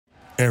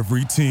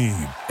Every team,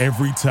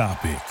 every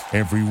topic,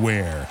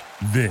 everywhere.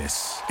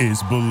 This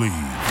is Believe.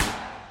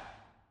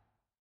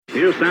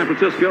 Here's San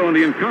Francisco and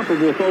the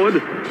incomparable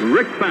forward,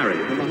 Rick Barry.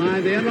 From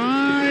behind the end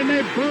line,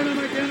 they burn him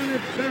again, and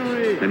it's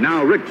Barry. And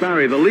now Rick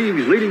Barry, the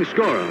league's leading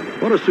scorer.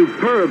 What a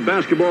superb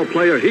basketball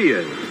player he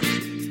is.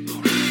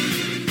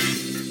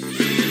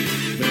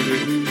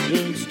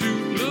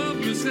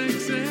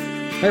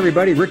 Hey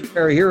everybody, Rick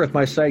Barry here with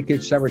my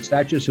sidekick Severed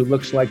Statues, who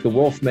looks like the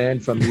Wolfman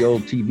from the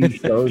old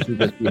TV shows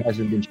because he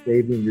hasn't been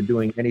shaving or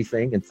doing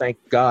anything, and thank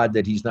God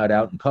that he's not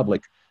out in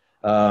public.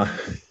 The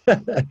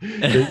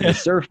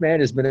surf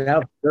man has been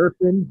out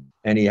surfing,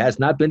 and he has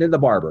not been to the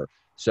barber.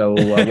 So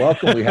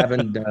welcome. We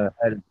haven't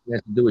had a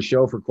chance to do a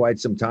show for quite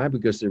some time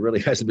because there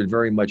really hasn't been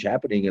very much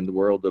happening in the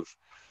world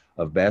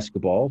of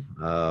basketball.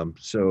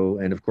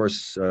 And of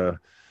course,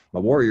 my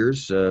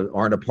Warriors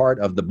aren't a part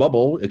of the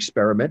bubble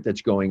experiment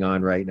that's going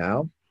on right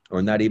now,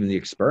 or not even the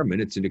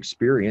experiment. It's an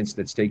experience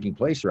that's taking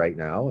place right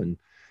now. And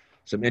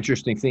some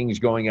interesting things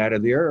going out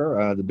of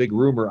there. The big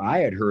rumor I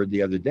had heard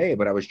the other day,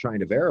 but I was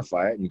trying to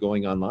verify it and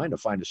going online to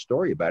find a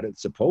story about it.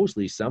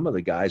 Supposedly some of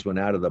the guys went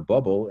out of the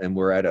bubble and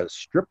were at a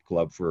strip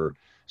club for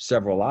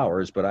several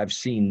hours, but I've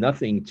seen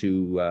nothing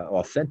to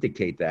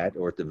authenticate that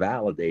or to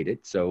validate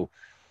it. So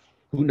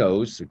who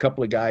knows? A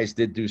couple of guys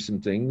did do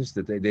some things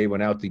that they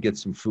went out to get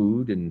some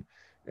food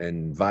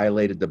and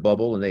violated the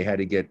bubble, and they had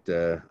to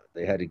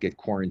get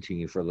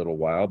quarantined for a little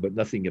while, but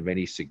nothing of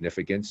any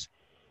significance.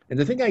 And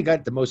the thing I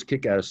got the most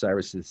kick out of,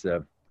 Cyrus, is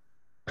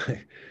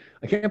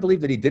I can't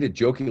believe that he did it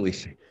jokingly.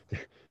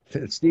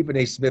 Stephen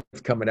A. Smith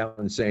coming out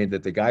and saying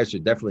that the guys are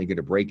definitely going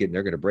to break it, and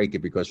they're going to break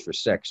it because for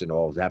sex and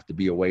all, they have to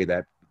be away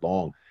that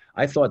long.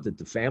 I thought that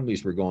the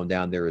families were going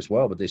down there as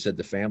well, but they said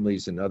the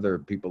families and other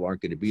people aren't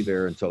going to be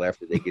there until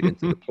after they get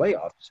into the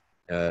playoffs.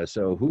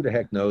 So who the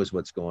heck knows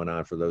what's going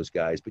on for those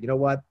guys? But you know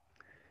what?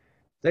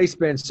 They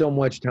spend so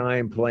much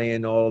time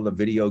playing all the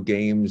video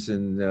games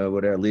and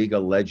whatever, League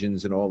of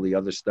Legends and all the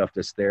other stuff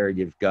that's there.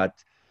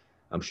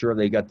 I'm sure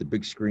they got the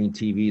big screen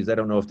TVs. I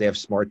don't know if they have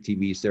smart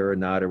TVs there or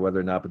not, or whether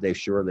or not, but they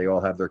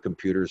all have their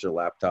computers or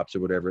laptops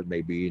or whatever it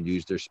may be and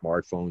use their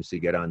smartphones to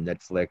get on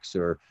Netflix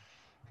or,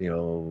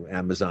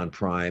 Amazon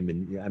Prime.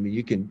 And I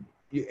mean,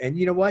 and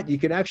you know what? You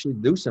can actually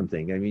do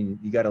something. I mean,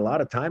 you got a lot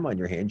of time on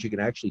your hands. You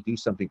can actually do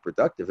something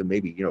productive and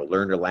maybe,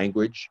 learn a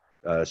language,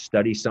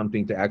 study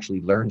something to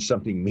actually learn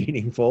something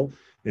meaningful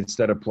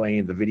instead of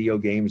playing the video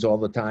games all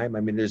the time. I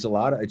mean, it's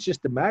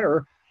just a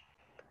matter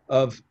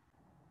of,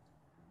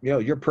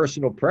 your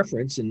personal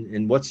preference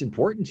and what's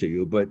important to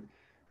you. But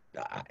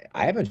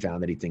I haven't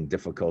found anything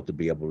difficult to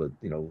be able to,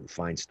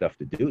 find stuff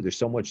to do. There's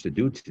so much to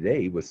do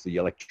today with the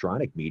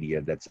electronic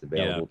media that's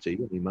available to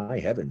you. I mean, my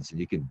heavens, and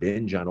you can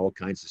binge on all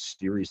kinds of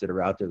series that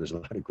are out there. There's a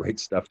lot of great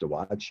stuff to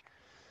watch.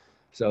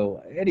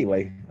 So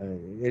anyway,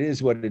 it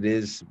is what it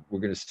is. We're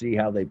going to see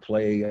how they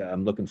play.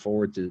 I'm looking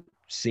forward to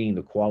seeing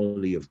the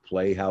quality of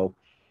play, how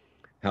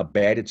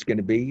bad it's going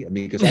to be. I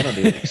mean, because I don't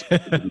even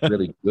expect it to be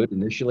really good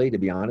initially, to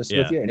be honest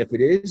with you. And if it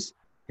is,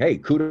 hey,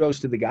 kudos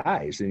to the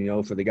guys.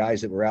 And, for the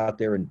guys that were out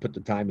there and put the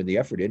time and the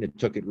effort in and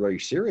took it really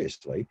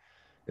seriously,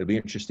 it'll be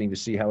interesting to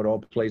see how it all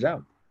plays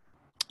out.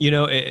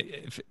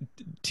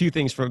 Two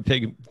things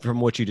from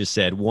what you just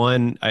said.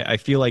 One, I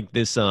feel like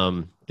this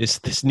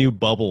new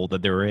bubble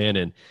that they're in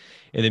and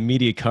the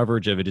media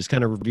coverage of it is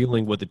kind of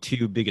revealing what the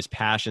two biggest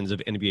passions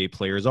of NBA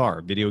players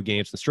are: video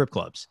games and strip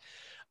clubs.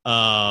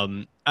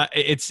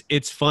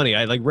 It's funny.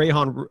 I like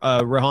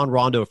Rajon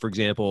Rondo, for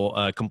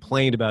example,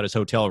 complained about his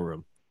hotel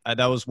room.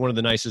 That was one of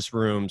the nicest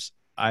rooms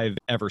I've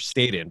ever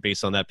stayed in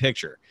based on that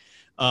picture.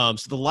 So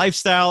the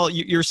lifestyle,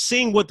 you're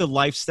seeing what the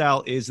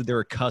lifestyle is that they're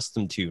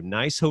accustomed to.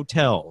 Nice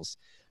hotels,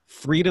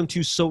 freedom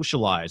to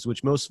socialize,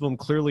 which most of them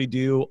clearly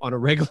do on a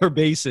regular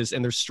basis,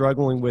 and they're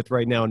struggling with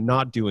right now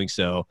not doing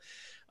so.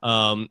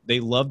 They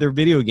love their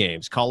video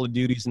games. Call of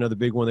Duty is another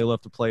big one they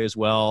love to play as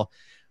well.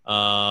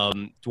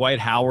 Dwight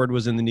Howard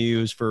was in the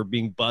news for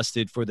being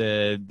busted for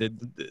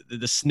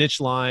the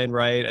snitch line,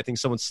 right? I think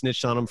someone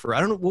snitched on him for, I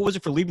don't know, what was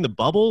it, for leaving the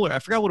bubble? Or I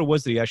forgot what it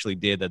was that he actually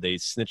did that they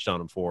snitched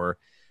on him for.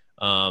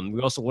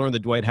 We also learned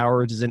that Dwight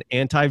Howard is an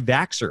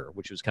anti-vaxxer,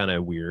 which was kind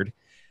of weird.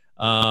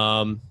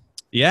 And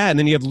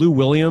then you have Lou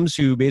Williams,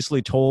 who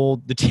basically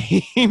told the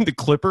team, the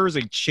Clippers,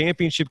 a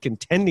championship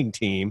contending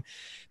team,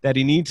 that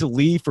he needed to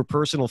leave for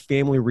personal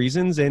family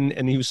reasons,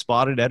 and he was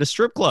spotted at a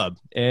strip club.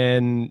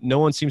 And no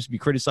one seems to be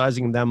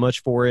criticizing him that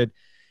much for it.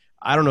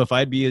 I don't know if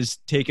I'd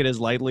take it as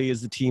lightly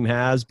as the team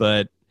has,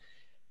 but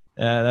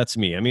that's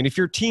me. I mean, if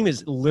your team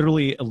is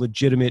literally a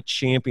legitimate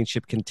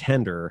championship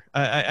contender,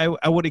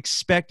 I would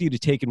expect you to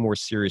take it more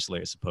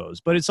seriously, I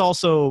suppose. But it's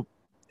also,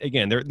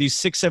 again, there are these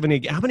 6, 7,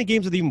 8. How many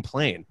games are they even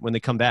playing when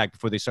they come back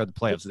before they start the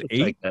playoffs? It's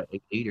 8?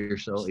 Like 8 or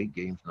so, 8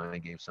 games, 9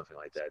 games, something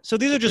like that. So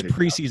these are just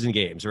preseason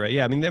games, right?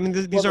 Yeah, I mean,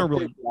 these aren't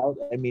really.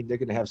 I mean, they're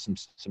going to have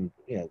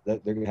they're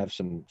going to have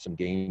some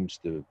games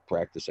to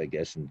practice, I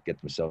guess, and get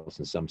themselves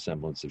in some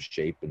semblance of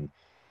shape. And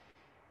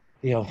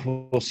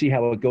we'll see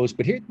how it goes.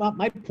 But here,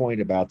 my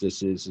point about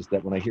this is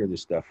that when I hear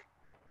this stuff,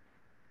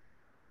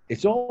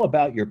 it's all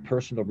about your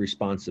personal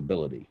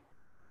responsibility.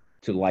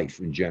 to life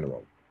in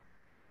general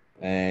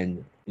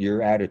and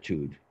your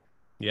attitude.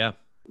 Yeah.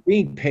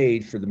 Being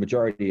paid for the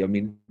majority, I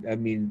mean,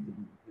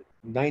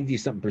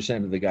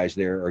 90-something% of the guys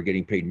there are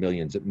getting paid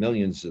millions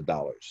of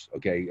dollars.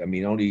 Okay. I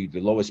mean, only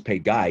the lowest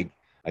paid guy,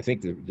 I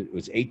think it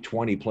was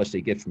 $820 plus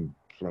they get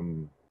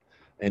from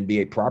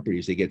NBA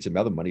properties, they get some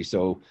other money.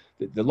 So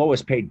the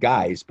lowest paid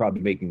guy is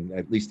probably making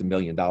at least $1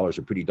 million or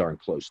pretty darn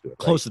close to it.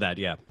 Close to that.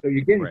 Yeah. So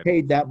you're getting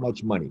paid that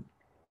much money.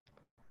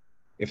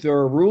 If there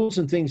are rules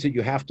and things that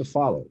you have to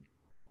follow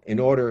in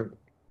order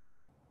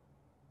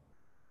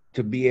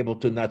to be able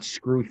to not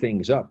screw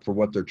things up for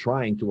what they're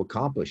trying to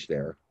accomplish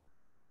there,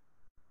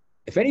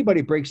 if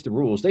anybody breaks the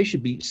rules, they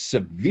should be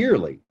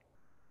severely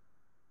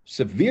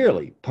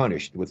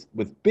punished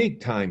with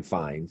big time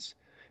fines.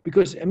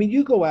 Because, I mean,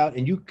 you go out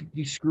and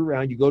you screw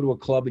around, you go to a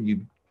club and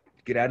you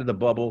get out of the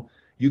bubble,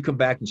 you come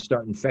back and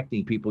start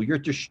infecting people. You're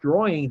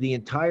destroying the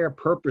entire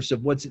purpose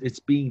of what it's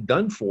being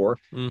done for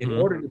in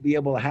order to be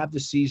able to have the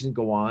season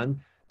go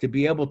on, to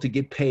be able to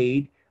get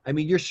paid. I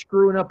mean, you're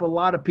screwing up a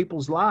lot of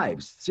people's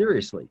lives,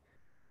 seriously.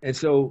 And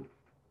so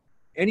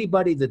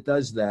anybody that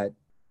does that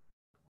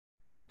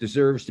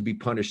deserves to be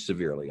punished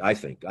severely, I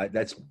think.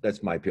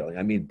 That's my feeling.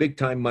 I mean, big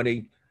time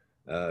money,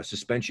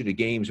 suspension of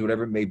games,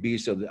 whatever it may be.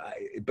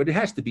 But it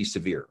has to be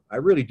severe. I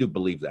really do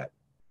believe that.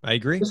 I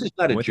agree. This is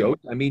not a joke.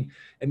 I mean,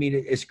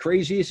 as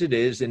crazy as it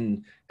is,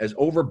 and as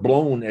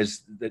overblown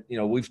as that,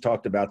 we've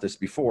talked about this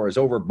before, as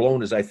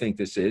overblown as I think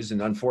this is,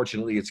 and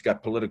unfortunately, it's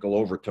got political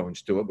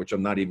overtones to it, which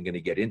I'm not even going to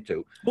get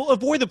into. Well,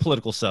 avoid the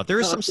political stuff. There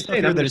is some stuff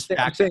here that is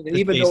fact.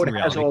 Even though it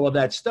has all of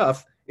that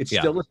stuff, it's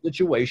still a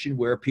situation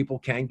where people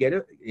can get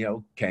it,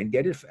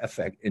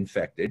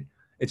 infected.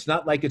 It's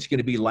not like it's going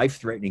to be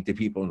life-threatening to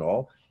people and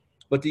all,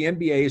 but the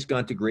NBA has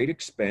gone to great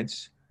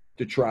expense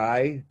to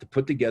try to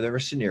put together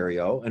a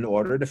scenario in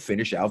order to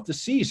finish out the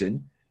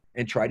season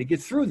and try to get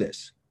through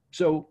this.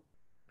 So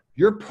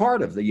you're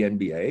part of the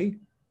NBA.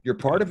 You're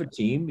part of a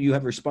team. You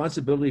have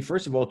responsibility,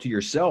 first of all, to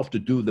yourself to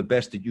do the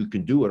best that you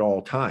can do at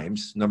all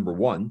times, number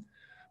one.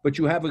 But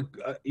you have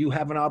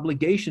an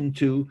obligation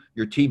to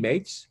your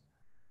teammates,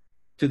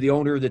 to the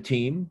owner of the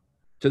team,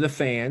 to the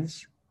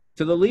fans,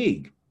 to the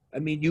league. I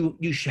mean, you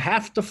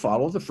have to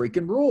follow the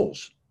freaking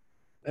rules.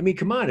 I mean,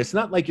 come on. It's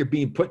not like you're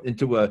being put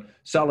into a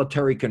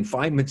solitary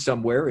confinement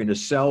somewhere in a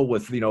cell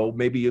with,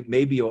 maybe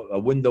a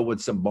window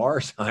with some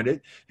bars on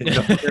it and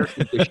no air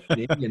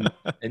conditioning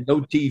and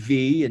no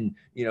TV. And,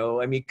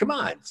 I mean, come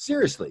on,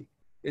 seriously.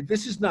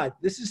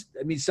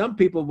 Some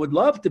people would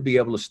love to be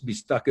able to be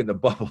stuck in the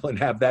bubble and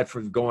have that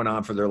going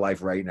on for their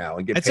life right now.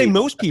 And I'd say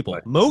most people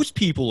are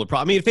probably,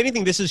 I mean, if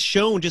anything, this has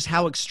shown just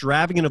how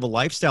extravagant of a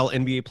lifestyle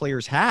NBA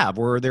players have,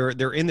 where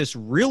they're in this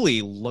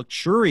really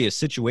luxurious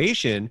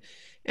situation.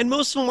 And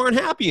most of them aren't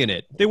happy in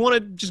it. They want to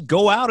just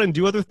go out and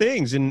do other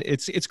things. And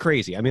it's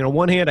crazy. I mean, on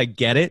one hand, I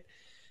get it.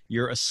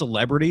 You're a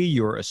celebrity.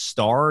 You're a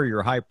star.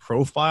 You're high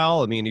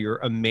profile. I mean, you're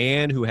a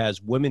man who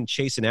has women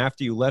chasing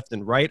after you left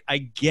and right. I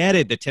get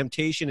it. The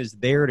temptation is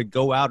there to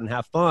go out and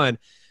have fun.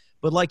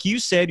 But like you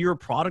said, you're a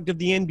product of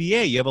the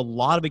NBA. You have a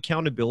lot of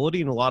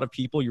accountability and a lot of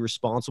people you're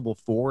responsible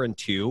for and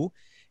to.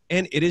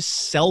 And it is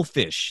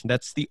selfish.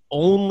 That's the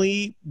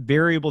only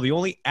variable, the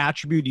only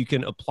attribute you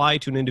can apply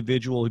to an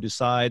individual who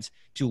decides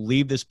to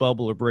leave this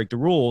bubble or break the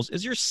rules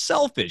is you're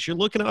selfish. You're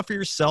looking out for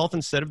yourself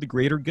instead of the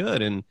greater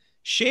good. And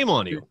shame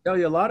on you. But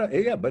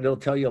it'll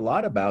tell you a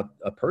lot about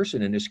a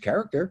person and his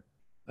character.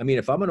 I mean,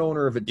 if I'm an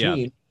owner of a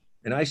team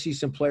and I see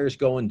some players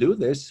go and do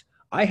this,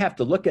 I have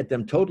to look at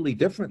them totally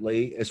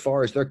differently as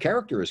far as their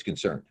character is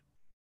concerned.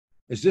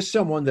 Is this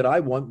someone that I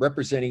want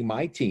representing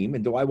my team?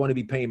 And do I want to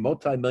be paying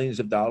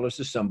multi-millions of dollars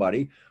to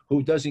somebody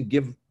who doesn't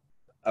give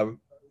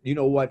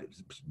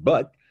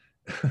but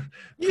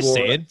you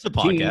say it. It's a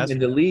podcast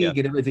and the league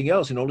and everything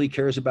else, and only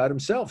cares about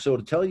himself. So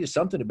to tell you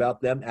something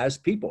about them as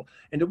people.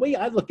 And the way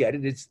I look at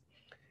it,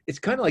 it's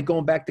kind of like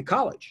going back to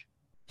college.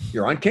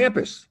 You're on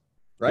campus,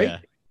 right? Yeah.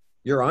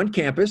 You're on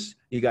campus.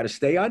 You got to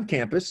stay on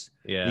campus.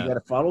 Yeah. You got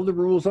to follow the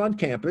rules on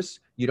campus.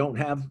 You don't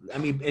have,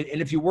 and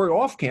if you were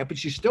off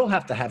campus, you still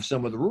have to have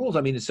some of the rules.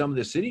 I mean, in some of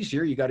the cities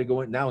here, you got to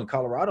go in now in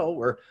Colorado,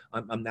 where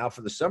I'm now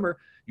for the summer,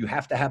 you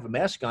have to have a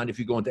mask on if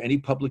you go into any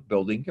public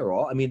building or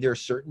all. I mean, there are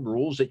certain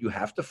rules that you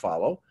have to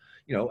follow,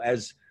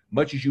 as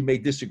much as you may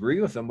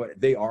disagree with them, but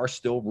they are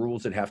still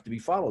rules that have to be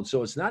followed.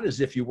 So it's not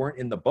as if you weren't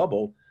in the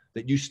bubble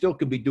that you still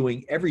could be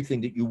doing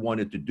everything that you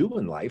wanted to do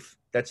in life.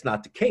 That's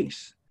not the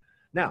case.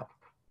 Now,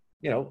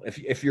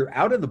 if you're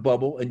out of the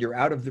bubble and you're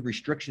out of the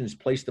restrictions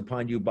placed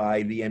upon you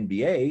by the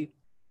NBA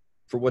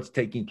for what's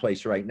taking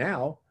place right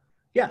now,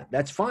 yeah,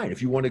 that's fine.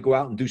 If you want to go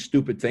out and do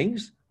stupid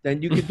things,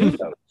 then you can do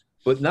those,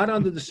 but not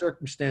under the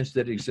circumstance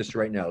that exists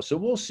right now. So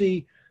we'll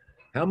see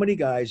how many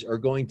guys are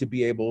going to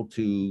be able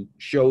to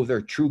show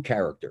their true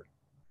character.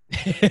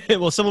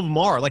 Well, some of them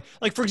are.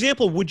 Like for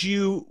example,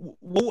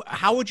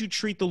 how would you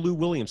treat the Lou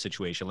Williams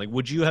situation? Like,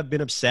 would you have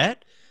been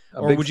upset?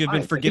 Or would you have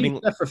been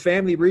forgiving? For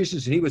family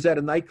reasons, and he was at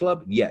a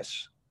nightclub?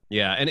 Yes.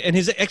 Yeah, and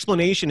his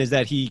explanation is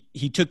that he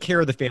took care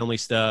of the family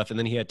stuff, and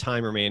then he had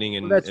time remaining.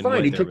 And well, that's and fine.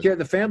 went He there took with- care of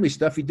the family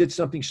stuff. He did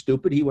something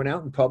stupid. He went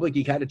out in public.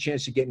 He had a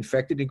chance to get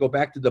infected and go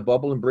back to the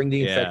bubble and bring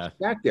the infection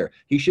back there.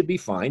 He should be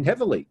fined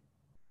heavily.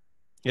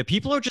 Yeah,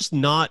 people are just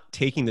not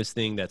taking this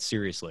thing that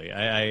seriously.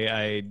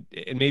 I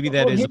and maybe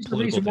that Well, is a here's the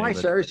political reason thing. why,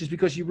 but- Cyrus, is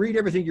because you read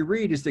everything you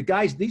read. Is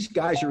these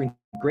guys are in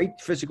great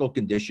physical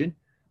condition.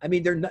 I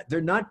mean,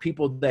 they're not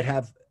people that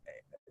have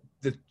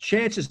the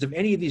chances of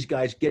any of these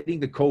guys getting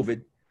the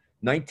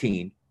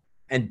COVID-19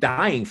 and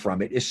dying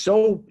from it is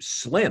so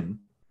slim.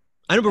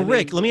 I know, but I mean-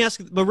 Rick, let me ask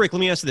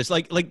you this: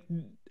 like,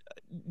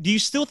 do you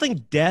still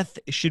think death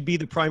should be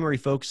the primary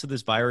focus of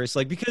this virus?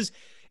 Like, because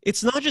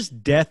it's not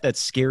just death that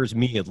scares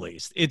me, at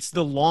least. It's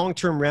the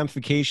long-term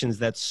ramifications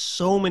that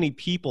so many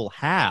people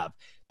have.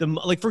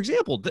 Like, for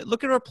example,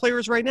 look at our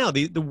players right now.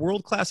 The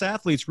world-class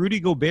athletes, Rudy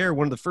Gobert,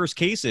 one of the first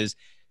cases,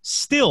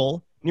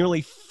 still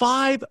nearly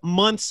 5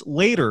 months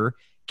later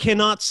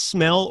cannot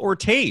smell or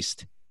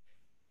taste.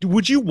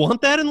 Would you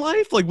want that in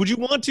life? Like, would you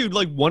want to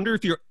wonder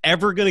if you're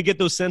ever going to get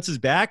those senses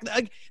back?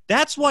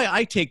 That's why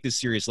I take this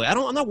seriously.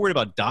 I'm not worried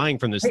about dying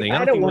from this thing.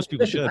 I don't think most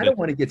people should. I don't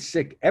want to get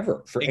sick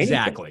ever for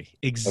anything.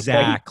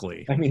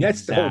 Exactly. I mean,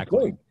 that's the whole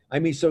point. I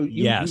mean, so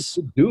you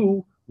should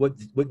do what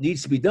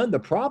needs to be done. The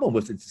problem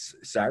with it,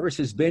 Cyrus,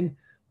 has been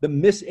the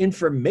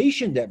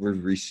misinformation that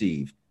we've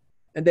received.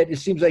 And that it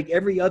seems like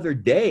every other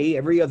day,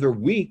 every other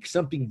week,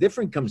 something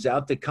different comes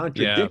out that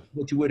contradicts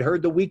what you had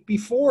heard the week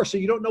before. So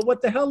you don't know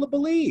what the hell to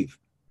believe.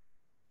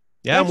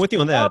 Yeah, I'm with you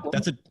on that.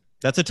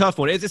 That's a tough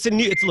one. It's a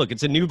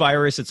new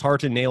virus. It's hard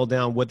to nail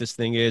down what this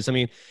thing is. I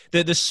mean,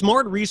 the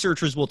smart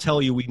researchers will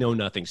tell you we know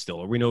nothing still,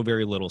 or we know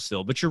very little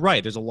still. But you're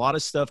right. There's a lot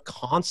of stuff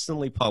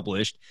constantly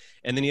published,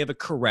 and then you have a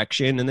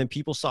correction, and then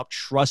people stop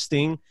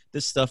trusting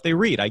the stuff they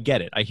read. I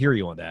get it. I hear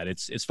you on that.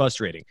 It's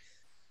frustrating.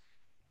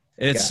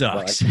 It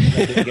sucks. Well,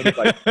 I think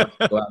anybody wants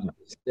to go out and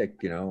get sick,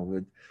 you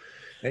know.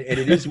 And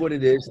it is what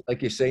it is.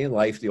 Like you say in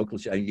life,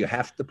 you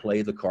have to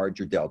play the cards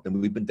you're dealt.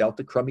 And we've been dealt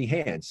a crummy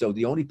hand. So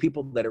the only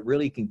people that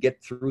really can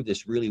get through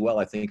this really well,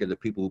 I think, are the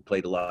people who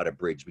played a lot of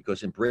bridge.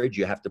 Because in bridge,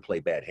 you have to play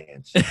bad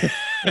hands.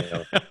 You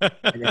know?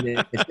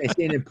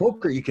 And in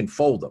poker, you can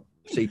fold them.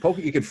 See,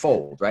 poker, you can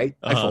fold, right?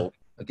 I fold.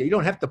 Okay, you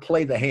don't have to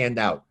play the hand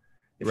out.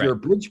 If you're a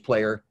bridge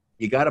player,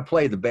 you got to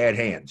play the bad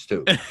hands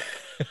too.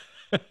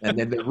 And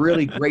then the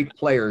really great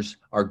players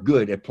are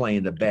good at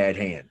playing the bad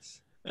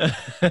hands.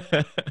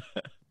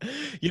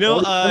 You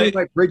know, only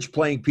my bridge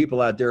playing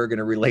people out there are going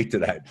to relate to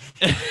that.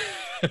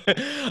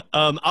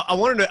 I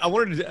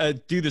wanted to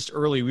do this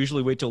early. We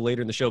usually wait till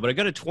later in the show, but I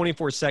got a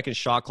 24-second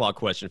shot clock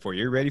question for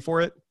you. You ready for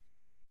it?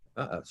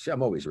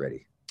 I'm always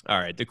ready. All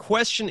right. The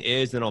question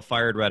is, and I'll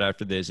fire it right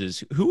after this,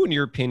 is who, in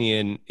your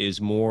opinion, is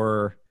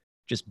more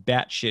just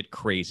batshit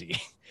crazy?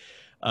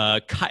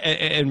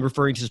 And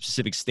referring to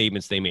specific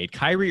statements they made.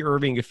 Kyrie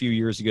Irving a few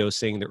years ago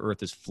saying the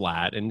earth is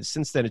flat. And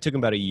since then, it took him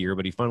about a year,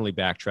 but he finally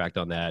backtracked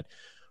on that.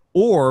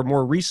 Or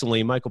more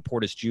recently, Michael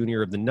Portis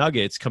Jr. of the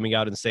Nuggets coming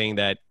out and saying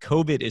that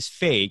COVID is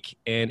fake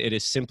and it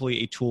is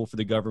simply a tool for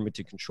the government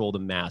to control the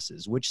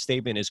masses. Which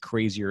statement is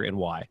crazier and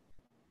why?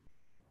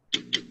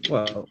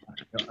 Well,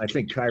 I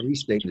think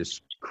Kyrie's statement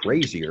is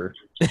crazier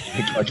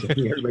because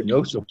everybody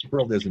knows the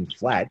world isn't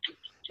flat.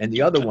 And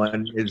the other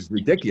one is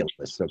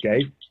ridiculous,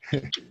 okay?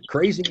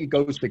 Crazy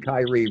goes to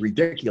Kyrie,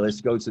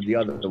 ridiculous goes to the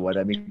other one.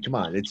 I mean, come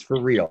on, it's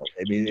for real.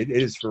 I mean, it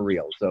is for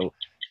real. So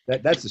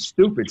that's a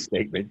stupid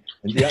statement.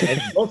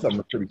 And both of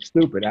them are pretty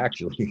stupid,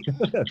 actually.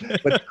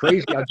 But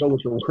crazy, I'll go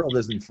with the world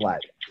isn't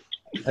flat.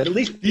 At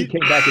least he came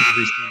back and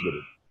received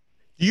it.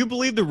 Do you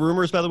believe the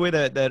rumors, by the way,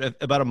 that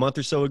about a month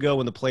or so ago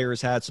when the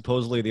players had,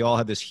 supposedly they all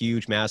had this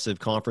huge, massive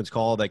conference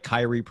call that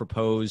Kyrie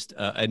proposed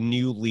a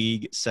new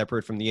league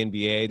separate from the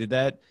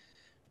NBA?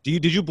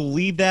 Did you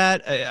believe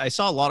that? I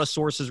saw a lot of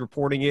sources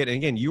reporting it. And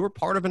again, you were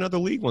part of another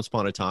league once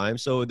upon a time,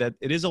 so that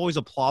it is always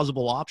a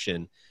plausible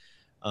option.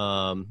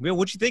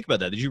 What'd you think about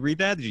that? Did you read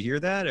that? Did you hear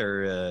that?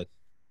 Or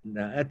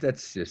no,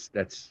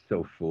 that's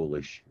so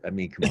foolish. I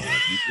mean, come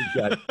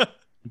on.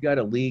 You got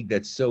a league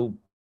that's so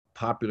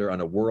popular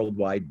on a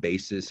worldwide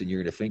basis, and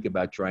you're going to think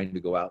about trying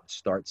to go out and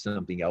start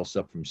something else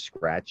up from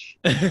scratch?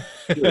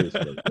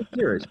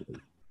 Seriously.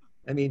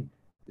 I mean,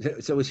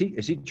 so is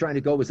he trying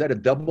to go? Was that a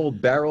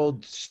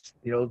double-barreled,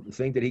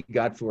 thing that he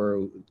got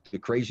for the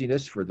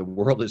craziness for the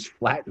world is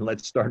flat and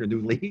let's start a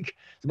new league?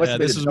 It must have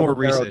been this a is more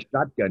recent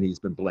shotgun he's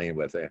been playing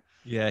with there.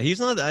 Yeah, he's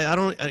not. I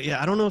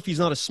don't know if he's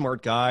not a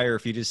smart guy or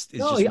if he just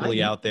is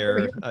really out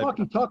there.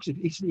 He talks.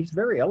 He's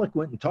very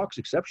eloquent and talks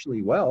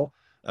exceptionally well.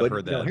 I've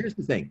heard that. Here's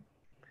the thing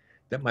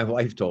that my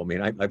wife told me,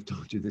 and I've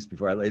told you this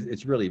before.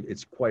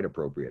 It's quite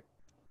appropriate,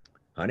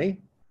 honey.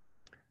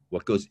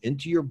 What goes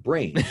into your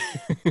brain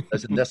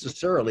doesn't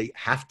necessarily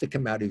have to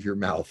come out of your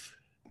mouth.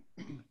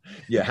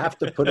 You have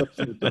to put a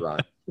filter on.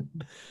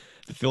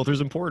 The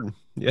filter's important.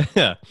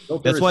 Yeah,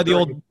 Filter that's why the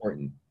old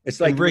important. It's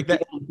like Rick, the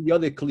the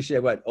other cliche?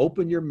 What?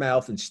 Open your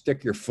mouth and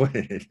stick your foot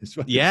in it.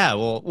 Yeah,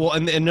 well,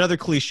 and another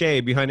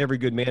cliche: behind every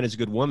good man is a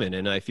good woman,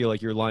 and I feel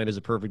like your line is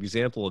a perfect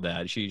example of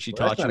that. She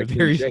taught you a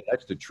very. Cliche,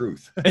 that's the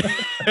truth.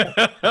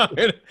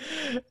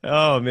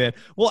 Oh man!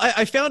 Well,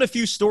 I found a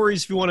few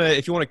stories if you want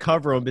to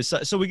cover them.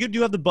 So we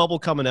do have the bubble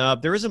coming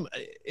up. There isn't,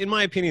 in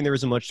my opinion, there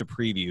isn't much to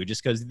preview,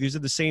 just because these are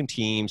the same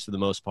teams for the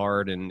most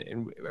part, and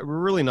we're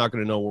really not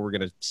going to know what we're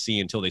going to see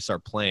until they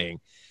start playing.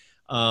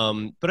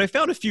 But I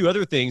found a few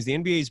other things. The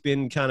NBA's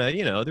been kind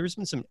of, there's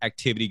been some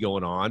activity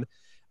going on.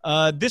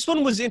 This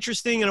one was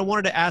interesting, and I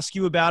wanted to ask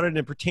you about it, and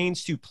it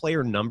pertains to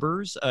player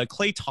numbers.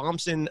 Klay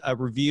Thompson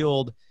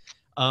revealed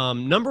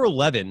number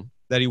 11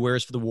 that he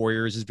wears for the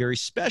Warriors is very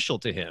special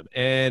to him.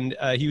 And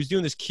he was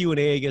doing this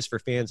Q&A, I guess, for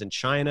fans in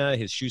China.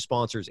 His shoe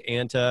sponsor is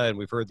Anta, and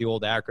we've heard the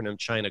old acronym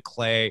China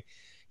Clay.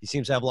 He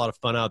seems to have a lot of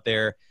fun out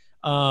there.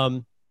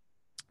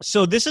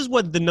 So this is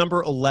what the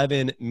number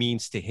 11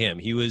 means to him.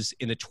 He was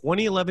in the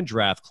 2011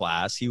 draft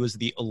class. He was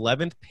the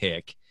 11th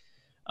pick.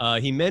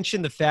 He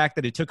mentioned the fact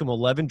that it took him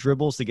 11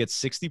 dribbles to get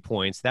 60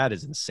 points. That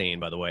is insane,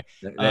 by the way.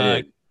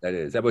 That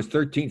is. That was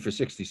 13 for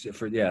 60.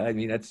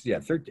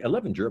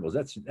 11 dribbles.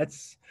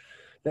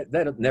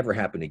 That'll never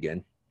happen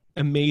again.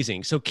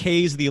 Amazing. So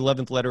K is the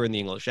 11th letter in the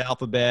English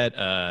alphabet.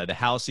 The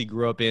house he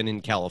grew up in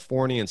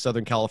California, in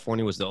Southern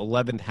California, was the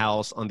 11th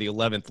house on the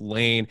 11th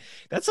lane.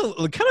 That's a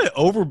kind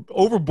of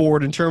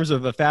overboard in terms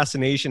of a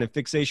fascination and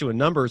fixation with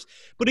numbers.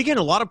 But again,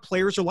 a lot of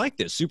players are like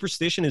this.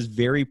 Superstition is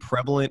very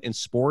prevalent in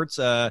sports.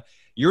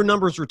 Your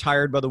number's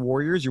retired by the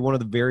Warriors. You're one of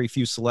the very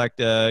few select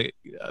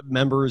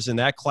members in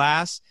that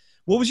class.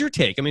 What was your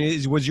take? I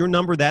mean, was your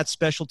number that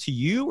special to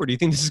you, or do you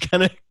think this is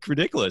kind of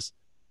ridiculous?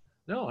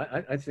 No,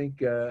 I think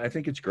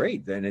it's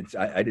great. Then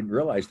I didn't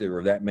realize there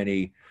were that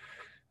many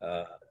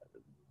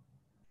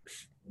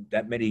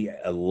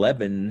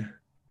 11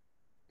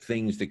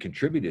 things that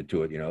contributed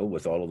to it.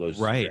 With all of those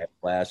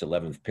class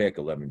 11th pick,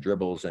 11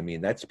 dribbles. I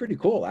mean, that's pretty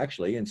cool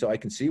actually. And so I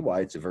can see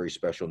why it's a very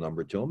special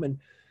number to him. And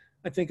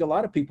I think a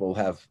lot of people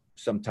have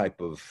some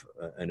type of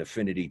an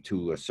affinity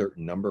to a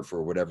certain number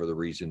for whatever the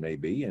reason may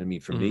be. And I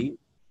mean, for me,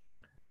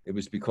 it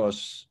was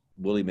because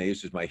Willie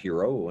Mays was my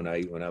hero when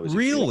I was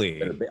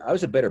really. I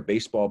was a better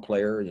baseball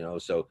player,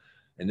 So,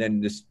 and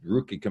then this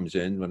rookie comes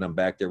in when I'm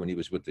back there when he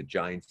was with the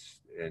Giants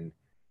and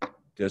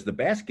does the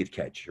basket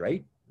catch,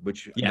 right?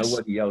 Which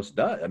nobody else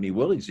does. I mean,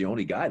 Willie's the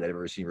only guy that I've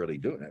ever seen really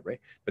doing that, right?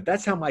 But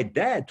that's how my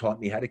dad taught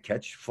me how to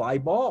catch fly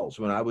balls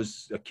when I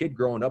was a kid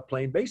growing up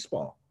playing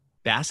baseball.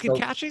 Basket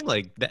catching,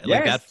 like that?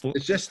 Yes, like that?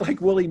 It's just like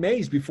Willie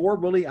Mays. Before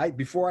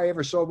I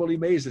ever saw Willie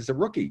Mays as a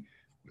rookie,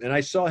 and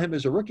I saw him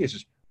as a rookie, I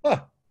says,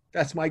 "Oh,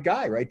 that's my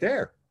guy right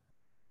there."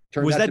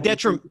 Was that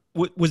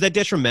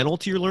detrimental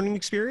to your learning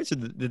experience, or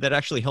did that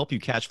actually help you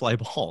catch fly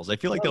balls? I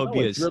feel like that would be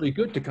it's really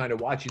good to kind of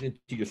watch it into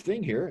your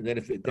thing here, and then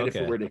if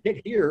it were to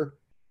hit here,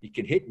 you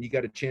can hit and you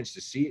got a chance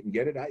to see it and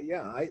get it.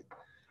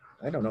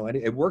 I don't know.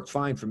 It worked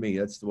fine for me.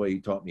 That's the way he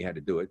taught me how to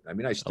do it. I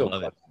mean, I still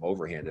cut them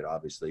overhanded,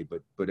 obviously,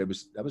 but that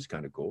was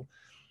kind of cool.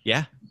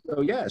 Yeah.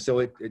 So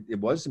it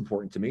was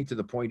important to me, to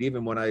the point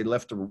even when I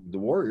left the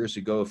Warriors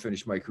to go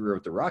finish my career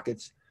with the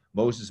Rockets,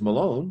 Moses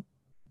Malone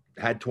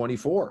had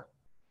 24.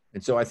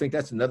 And so I think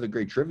that's another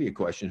great trivia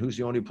question. Who's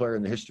the only player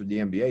in the history of the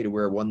NBA to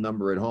wear one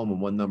number at home and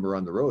one number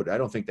on the road? I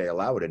don't think they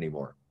allow it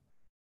anymore.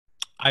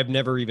 I've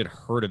never even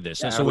heard of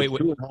this. Yeah, so wait,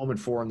 2 at home and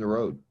 4 on the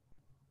road.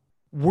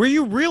 Were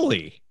you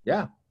really?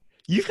 Yeah.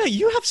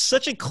 You have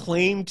such a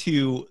claim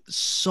to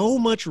so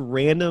much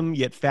random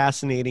yet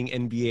fascinating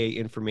NBA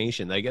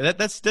information. Like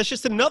that's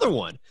just another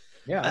one.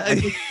 Yeah, I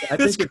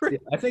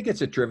think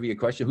it's a trivia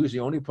question. Who's the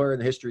only player in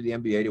the history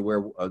of the NBA to wear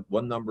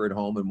one number at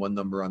home and one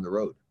number on the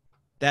road?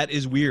 That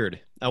is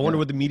weird. I wonder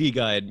what the media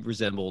guide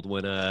resembled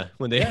when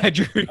they had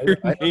your name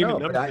and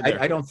number.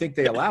 I don't think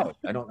they allow it.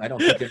 I don't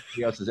think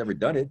anybody else has ever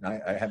done it.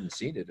 I haven't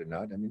seen it or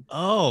not. I mean,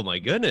 oh my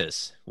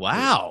goodness!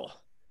 Wow.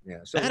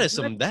 Yeah, so that is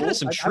some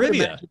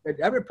trivia.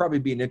 That would probably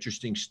be an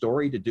interesting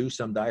story to do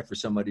someday for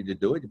somebody to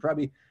do it.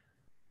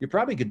 You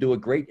probably could do a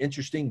great,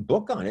 interesting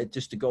book on it,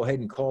 just to go ahead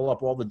and call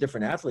up all the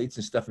different athletes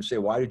and stuff and say,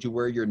 why did you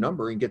wear your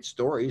number, and get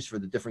stories for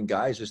the different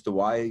guys as to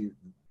why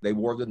they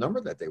wore the number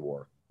that they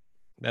wore.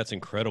 That's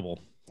incredible.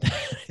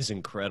 That is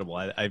incredible.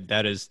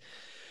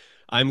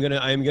 I'm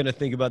gonna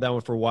think about that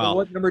one for a while. Well,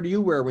 what number do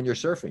you wear when you're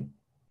surfing?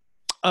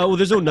 Well,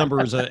 there's no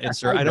numbers in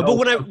surfing. I know,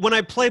 but when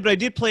I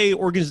did play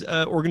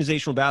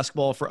organizational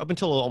basketball for up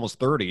until almost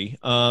 30.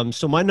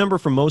 So my number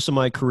for most of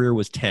my career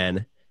was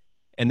 10.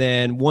 And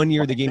then one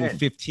year they gave me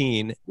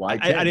 15. Why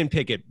 10? I didn't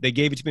pick it. They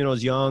gave it to me when I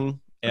was young.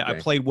 Okay. I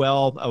played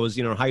well. I was,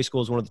 in high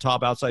school, as one of the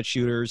top outside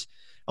shooters.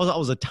 I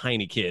was a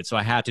tiny kid, so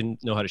I had to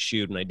know how to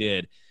shoot, and I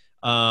did.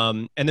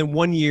 And then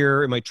one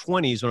year in my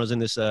 20s, when I was in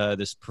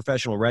this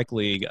professional rec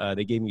league,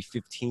 they gave me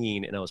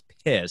 15, and I was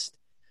pissed.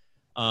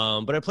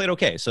 But I played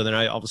okay, so then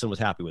I all of a sudden was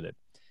happy with it.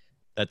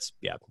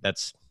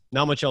 That's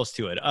not much else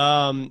to it.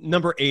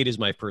 Number 8 is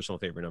my personal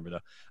favorite number, though.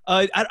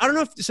 I don't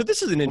know so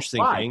this is an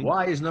interesting thing.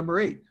 Why is number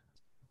 8?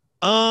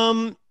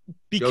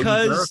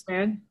 Because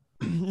fan?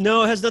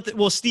 No, it has nothing.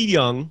 Well, Steve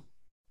Young.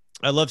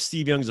 I love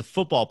Steve Young as a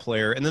football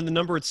player, and then the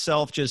number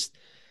itself just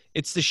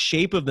it's the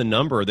shape of the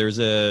number. There's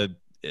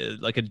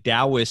like a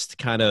Taoist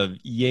kind of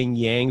yin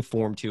yang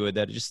form to it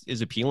that just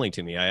is appealing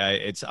to me.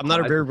 I'm not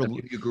a very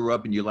you grew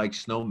up and you like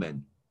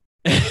snowmen.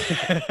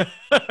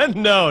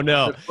 No.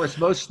 Of course,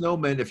 most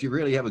snowmen, if you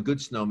really have a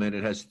good snowman,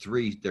 it has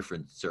 3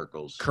 different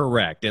circles.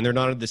 Correct, and they're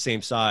not the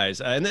same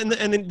size. And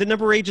then the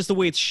number 8, just the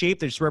way it's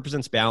shaped, it just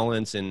represents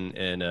balance.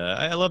 And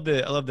I love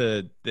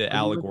the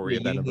allegory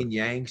of that number. Yin and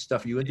yang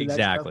stuff. You into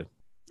exactly.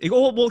 That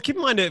stuff? Well, keep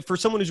in mind that for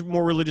someone who's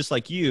more religious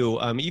like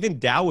you, even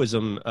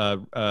Taoism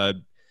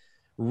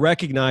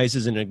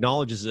recognizes and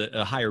acknowledges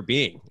a higher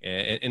being,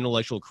 an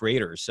intellectual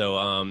creator.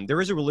 So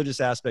there is a religious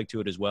aspect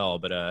to it as well.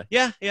 But I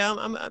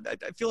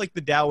feel like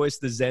the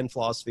Taoist, the Zen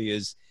philosophy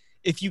is,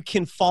 if you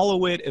can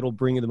follow it, it'll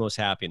bring you the most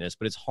happiness.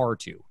 But it's hard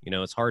to,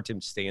 it's hard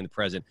to stay in the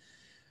present.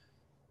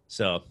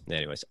 So,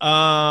 anyways,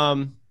 I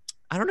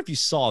don't know if you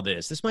saw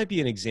this. This might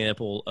be an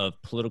example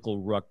of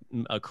political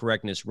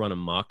correctness run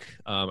amok.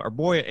 Our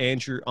boy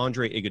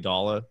Andre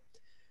Iguodala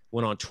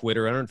went on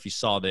Twitter. I don't know if you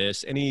saw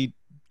this, and he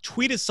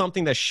tweeted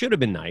something that should have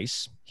been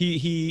nice.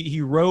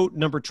 He wrote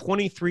number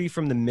 23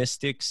 from the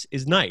Mystics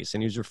is nice,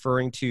 and he was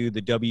referring to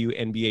the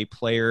WNBA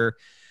player,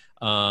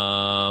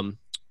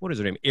 what is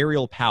her name?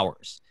 Ariel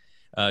Powers.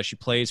 She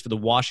plays for the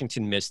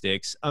Washington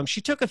Mystics.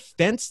 She took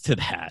offense to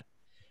that.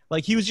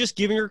 Like, he was just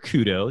giving her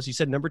kudos. He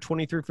said number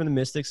 23 from the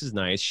Mystics is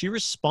nice. She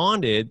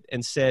responded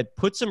and said,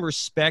 "Put some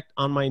respect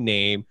on my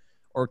name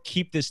or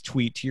keep this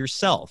tweet to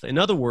yourself." In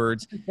other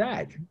words,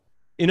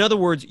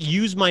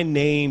 use my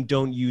name,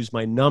 don't use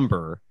my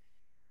number.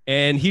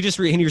 And he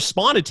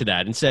responded to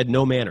that and said,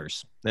 "No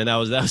manners." And that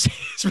was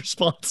his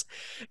response.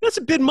 That's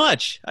a bit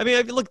much. I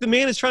mean, look, the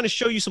man is trying to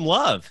show you some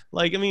love.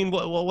 Like, I mean,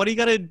 what do you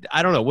got to?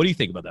 I don't know. What do you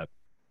think about that?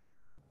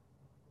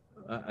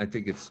 I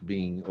think it's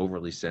being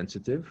overly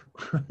sensitive.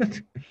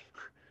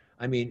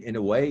 I mean, in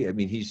a way,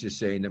 he's just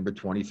saying number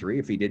 23.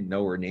 If he didn't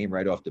know her name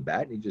right off the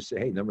bat, he'd just say,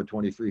 "Hey, number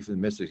 23 for the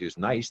Mystics is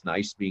nice."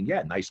 Nice being,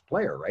 nice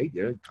player, right?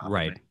 Yeah,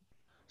 right.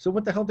 So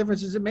what the hell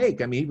difference does it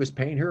make? I mean, he was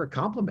paying her a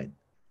compliment.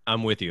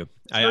 I'm with you.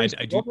 I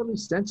do. Overly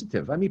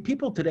sensitive. I mean,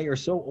 people today are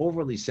so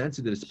overly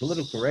sensitive. It's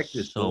political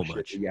correctness bullshit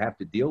that you have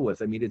to deal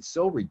with. I mean, it's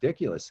so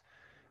ridiculous.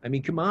 I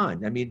mean, come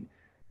on. I mean,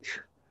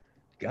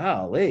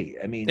 golly.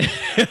 I mean,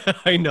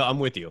 I know. I'm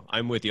with you.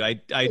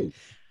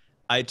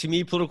 To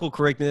me, political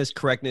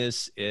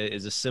correctness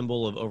is a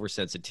symbol of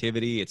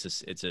oversensitivity.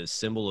 It's a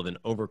symbol of an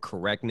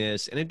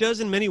overcorrectness, and it does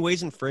in many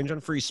ways infringe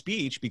on free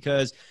speech,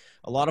 because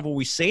a lot of what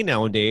we say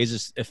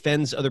nowadays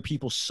offends other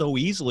people so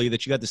easily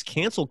that you got this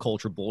cancel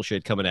culture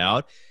bullshit coming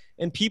out,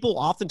 and people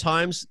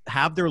oftentimes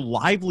have their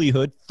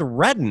livelihood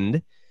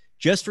threatened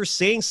just for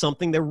saying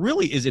something that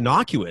really is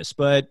innocuous.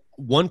 But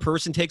one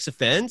person takes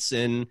offense,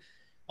 and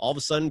all of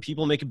a sudden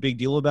people make a big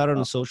deal about it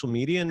on social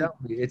media. And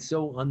it's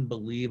so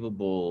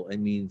unbelievable. I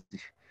mean,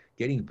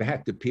 getting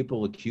back to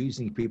people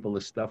accusing people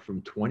of stuff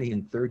from 20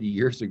 and 30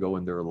 years ago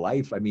in their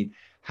life. I mean,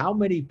 how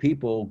many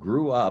people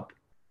grew up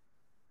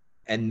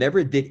and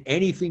never did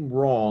anything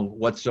wrong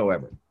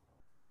whatsoever?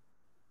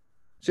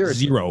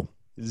 Seriously.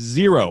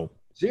 Zero.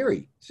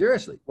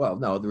 Seriously. Well,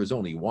 no, there was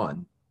only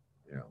one,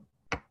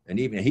 and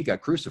even he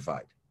got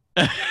crucified.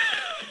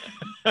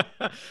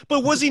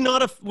 But was he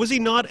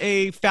not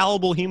a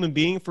fallible human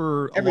being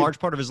for a large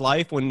part of his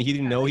life when he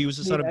didn't know he was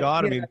the son of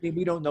God? I mean,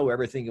 we don't know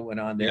everything that went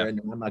on there, and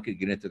I'm not going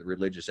to get into the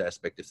religious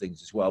aspect of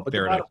things as well. But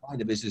the bottom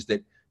line of this is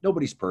that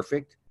nobody's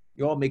perfect.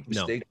 You all make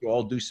mistakes. You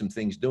all do some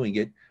things doing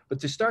it. But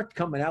to start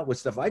coming out with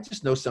stuff, I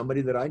just know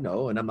somebody that I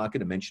know, and I'm not going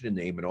to mention a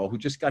name at all, who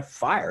just got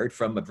fired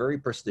from a very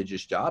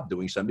prestigious job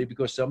doing something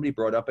because somebody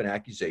brought up an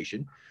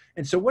accusation.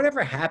 And so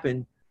whatever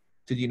happened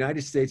to the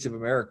United States of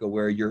America,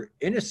 where you're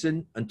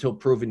innocent until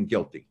proven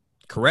guilty?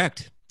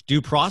 Correct.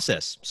 Due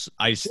process.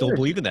 I still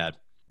believe in that.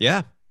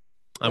 Yeah,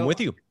 I'm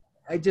with you.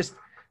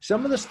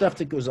 Some of the stuff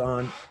that goes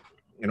on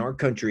in our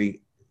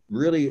country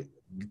really,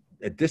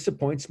 it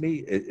disappoints me.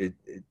 It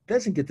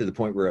doesn't get to the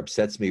point where it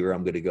upsets me, where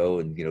I'm going to go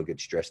and get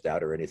stressed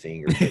out or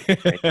anything, or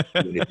get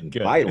anything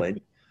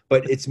violent.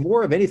 But it's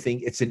more of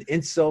anything. It's an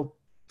insult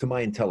to my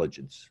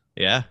intelligence.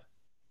 Yeah.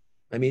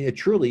 I mean, it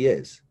truly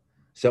is.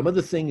 Some of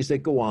the things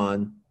that go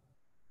on,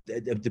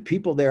 the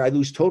people there, I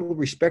lose total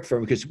respect for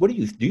them, because what do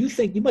you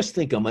think? You must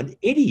think I'm an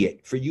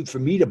idiot for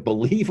me to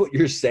believe what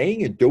you're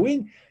saying and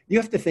doing. You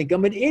have to think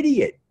I'm an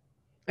idiot.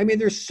 I mean,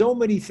 there's so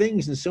many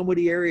things in so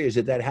many areas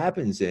that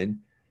happens in.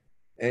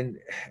 And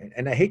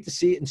I hate to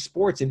see it in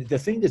sports. And the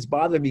thing that's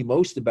bothered me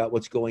most about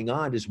what's going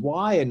on is,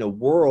 why in the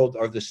world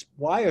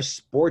why are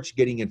sports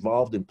getting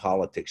involved in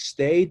politics?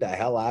 Stay the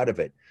hell out of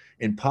it.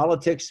 In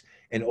politics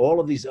and all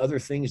of these other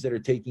things that are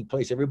taking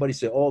place, everybody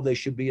say, "Oh, they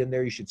should be in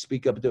there. You should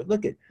speak up and do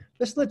it."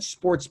 Let's let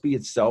sports be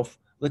itself.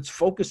 Let's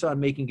focus on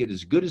making it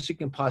as good as it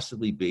can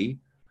possibly be.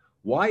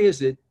 Why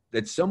is it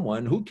that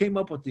someone who came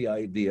up with the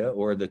idea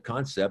or the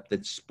concept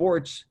that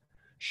sports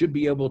should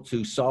be able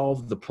to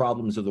solve the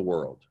problems of the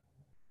world?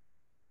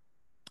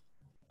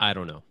 I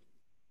don't know.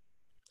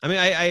 I mean,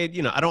 I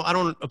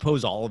don't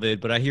oppose all of it,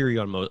 but I hear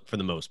you for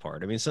the most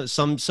part. I mean,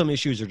 some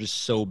issues are just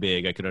so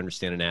big. I could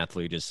understand an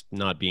athlete just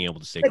not being able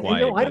to stay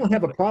quiet. I don't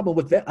have a problem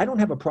with that. I don't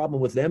have a problem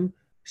with them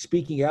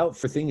speaking out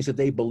for things that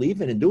they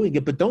believe in and doing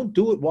it, but don't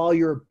do it while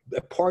you're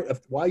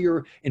while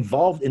you're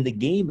involved in the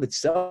game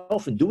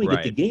itself and doing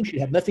it. The game should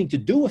have nothing to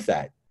do with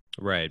that.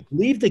 Right.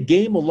 Leave the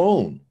game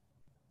alone.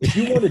 If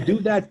you want to do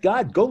that,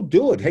 go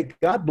do it. Hey,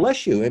 God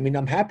bless you. I mean,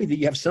 I'm happy that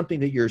you have something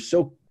that you're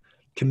so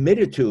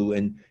committed to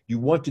and you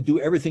want to do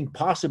everything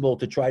possible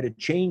to try to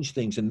change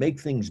things and make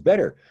things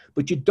better,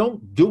 but you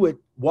don't do it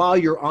while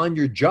you're on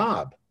your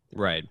job.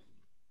 Right.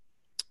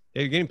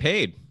 Yeah, you're getting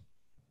paid.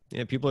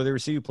 Yeah, people are there to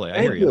see you play. I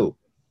Thank hear you.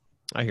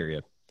 I hear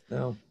you.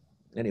 No.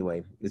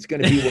 Anyway, it's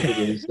going to be what it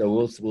is. So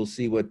we'll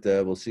see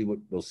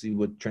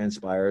what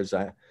transpires.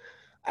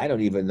 I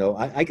don't even know.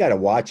 I got to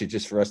watch it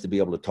just for us to be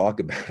able to talk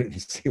about it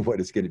and see what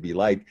it's going to be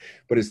like.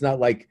 But it's not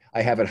like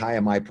I have it high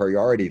on my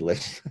priority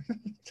list.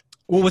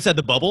 Well, what's that?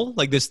 The bubble?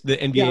 Like this, the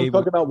NBA? Yeah, I'm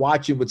talking about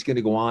watching what's going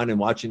to go on and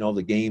watching all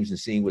the games and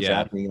seeing what's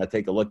happening. I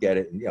take a look at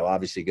it, and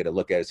obviously get a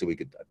look at it so I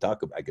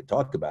could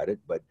talk about it.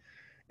 But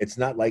it's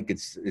not like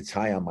it's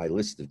high on my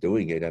list of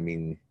doing it. I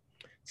mean,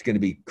 it's going to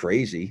be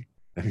crazy.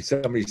 I mean,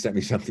 somebody sent me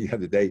something the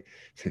other day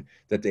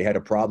that they had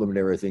a problem and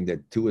everything,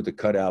 that two of the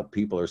cutout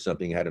people or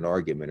something had an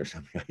argument or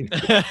something.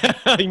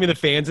 You mean the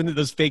fans and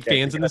those fake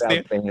fans in the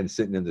stands? Fans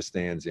sitting in the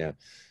stands, yeah.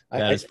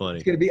 That's funny.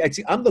 It's going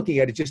to be. I'm looking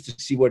at it just to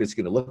see what it's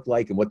going to look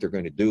like and what they're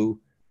going to do.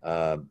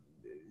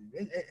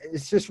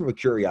 It's just from a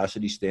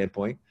curiosity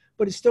standpoint,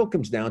 but it still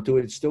comes down to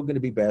it. It's still going to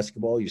be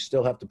basketball. You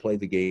still have to play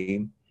the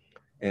game.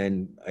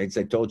 And as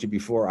I told you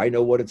before, I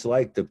know what it's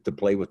like to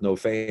play with no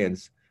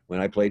fans. When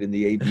I played in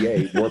the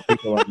ABA,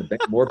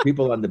 more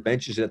people on the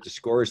benches at the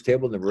scorer's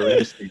table than were in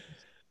the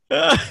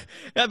stands.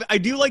 I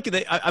do like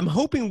it. I'm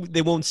hoping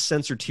they won't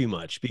censor too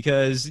much,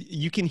 because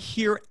you can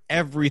hear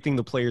everything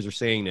the players are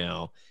saying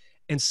now,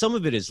 and some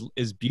of it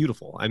is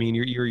beautiful. I mean,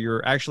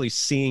 you're actually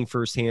seeing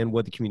firsthand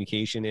what the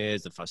communication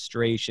is, the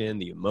frustration,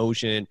 the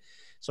emotion.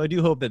 So I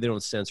do hope that they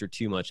don't censor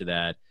too much of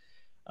that.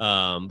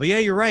 But yeah,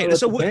 you're right. Well,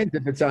 so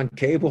if it's on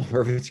cable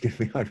or if it's going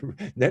to be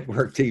on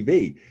network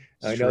TV.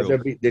 I know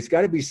there's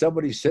got to be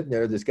somebody sitting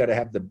there that's got to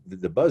have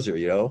the buzzer,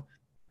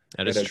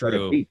 That is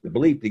true. The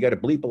bleep. You got to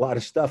bleep a lot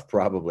of stuff,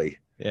 probably.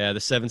 Yeah, the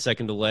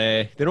 7-second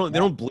delay. They don't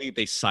bleep.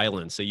 They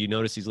silence. So you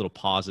notice these little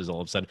pauses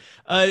all of a sudden.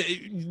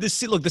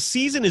 Look, the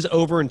season is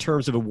over in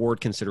terms of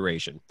award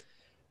consideration.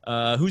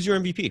 Who's your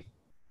MVP?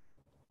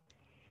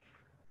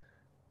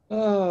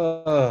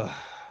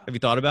 Have you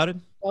thought about it?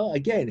 Well,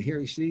 again,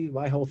 here you see,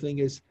 my whole thing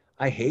is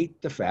I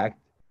hate the fact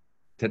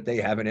that they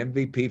have an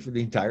MVP for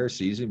the entire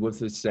season with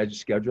the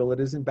schedule that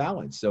isn't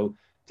balanced. So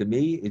to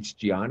me, it's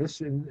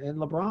Giannis and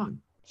LeBron.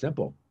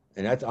 Simple.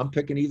 And I'm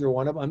picking either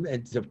one of them.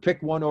 And to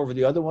pick one over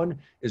the other one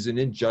is an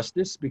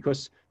injustice,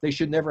 because they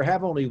should never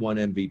have only one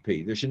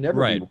MVP. There should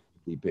never be one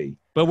MVP.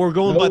 But we're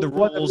going by the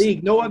rules.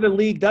 No other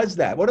league does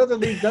that. What other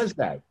league does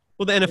that?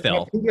 Well, the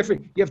NFL.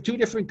 You have two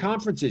different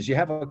conferences. You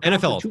have a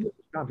NFL. Two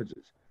different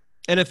conferences.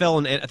 NFL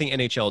and I think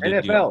NHL.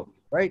 NFL,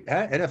 right?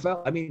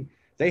 NFL. I mean,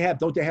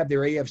 don't they have their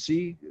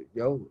AFC,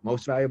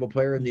 most valuable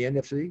player in the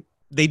NFC?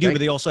 They do, but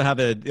they also have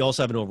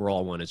an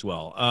overall one as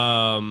well.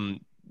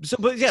 So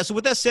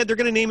with that said, they're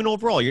going to name an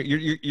overall.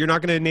 You're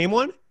not going to name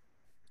one?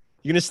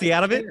 You're going to stay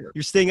out of it?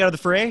 You're staying out of the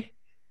fray?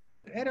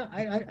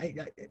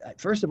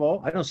 First of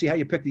all, I don't see how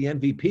you pick the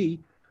MVP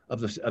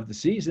of the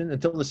season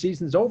until the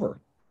season's over.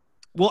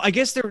 Well, I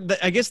guess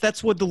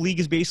that's what the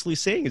league is basically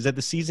saying, is that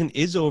the season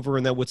is over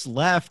and that what's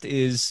left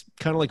is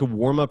kind of like a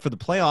warm-up for the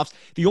playoffs.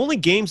 The only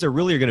games that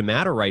really are going to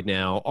matter right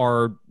now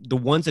are the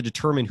ones that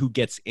determine who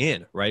gets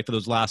in, right, for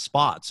those last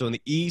spots. So in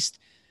the East,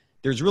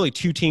 there's really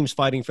 2 teams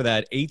fighting for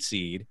that 8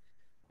 seed.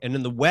 And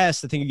in the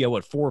West, I think you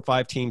get, 4 or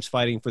 5 teams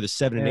fighting for the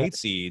 7 and 8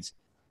 seeds.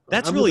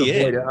 That's really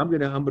it. I'm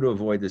going to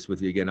avoid this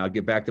with you again. I'll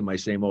get back to my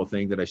same old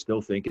thing that I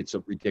still think it's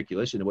so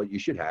ridiculous, and what you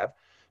should have.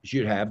 You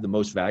should have the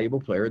most valuable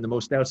player and the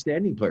most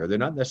outstanding player. They're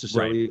not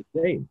necessarily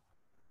the same.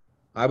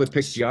 I would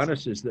pick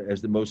Giannis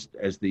as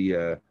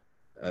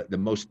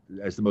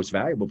the most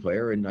valuable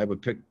player, and I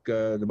would pick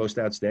the most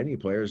outstanding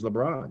player as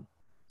LeBron.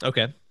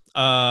 Okay.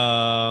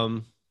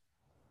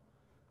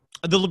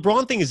 The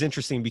LeBron thing is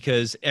interesting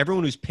because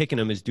everyone who's picking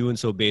him is doing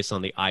so based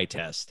on the eye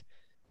test.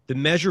 The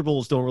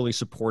measurables don't really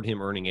support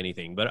him earning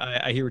anything, but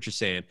I hear what you're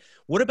saying.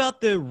 What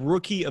about the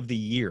Rookie of the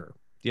Year?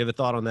 Do you have a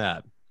thought on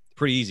that?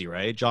 Pretty easy,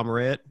 right? Ja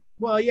Morant?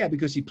 Well, yeah,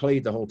 because he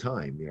played the whole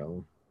time,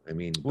 I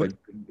mean, but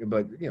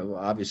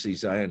obviously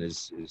Zion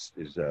is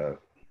a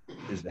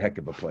heck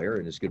of a player,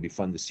 and it's going to be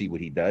fun to see what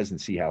he does and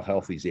see how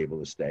healthy he's able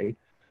to stay.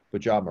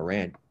 But Ja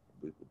Morant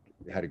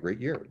had a great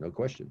year, no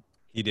question.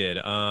 He did.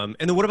 And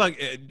then what about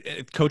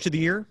Coach of the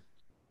Year?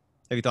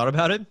 Have you thought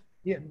about it?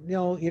 Yeah,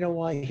 you know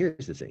why?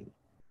 Here's the thing.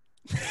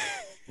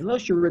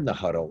 Unless you're in the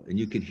huddle and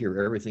you can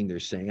hear everything they're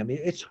saying, I mean,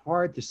 it's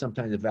hard to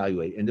sometimes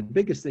evaluate. And the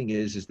biggest thing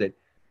is that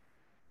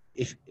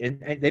and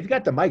they've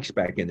got the mics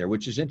back in there,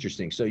 which is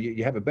interesting. So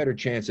you have a better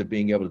chance of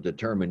being able to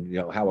determine,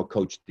 how a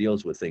coach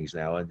deals with things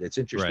now. And it's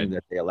interesting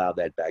that they allowed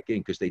that back in,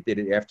 because they did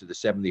it after the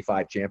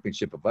 75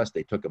 championship of us.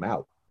 They took him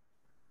out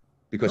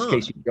because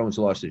Casey Jones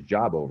lost his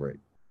job over it.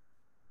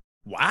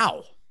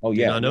 Wow. Oh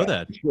Did yeah, not know yeah,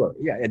 that. sure,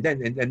 yeah, and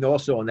then and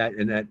also in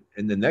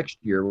the next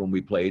year when we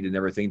played and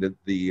everything,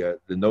 the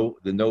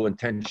no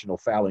intentional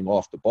fouling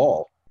off the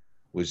ball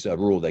was a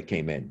rule that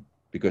came in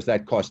because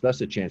that cost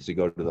us a chance to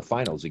go to the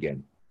finals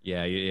again.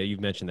 Yeah, you've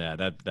mentioned that.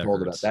 That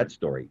Told about hurts. that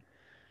story.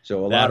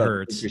 So a That lot of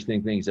hurts.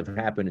 interesting things have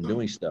happened in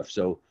doing stuff.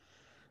 So,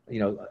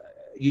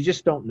 you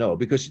just don't know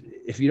because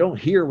if you don't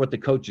hear what the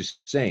coach is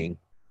saying,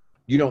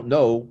 you don't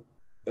know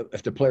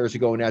if the players are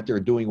going out there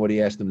doing what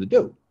he asked them to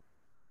do.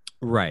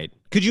 Right.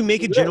 Could you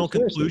make a general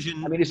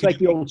conclusion? I mean, it's like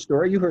the old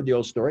story. You heard the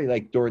old story.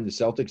 Like during the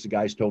Celtics, the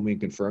guys told me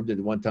and confirmed it.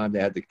 One time they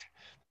had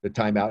the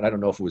timeout. I don't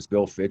know if it was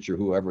Bill Fitch or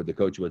whoever the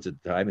coach was at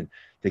the time. And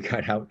they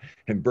got out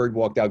and Bird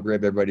walked out,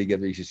 grabbed everybody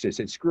together. He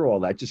said, screw all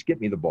that. Just get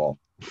me the ball.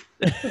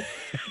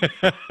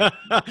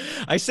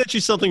 I sent you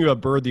something about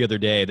Bird the other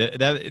day.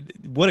 That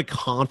what a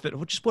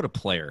confident, just what a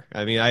player.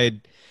 I mean,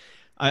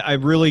 I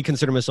really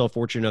consider myself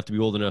fortunate enough to be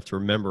old enough to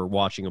remember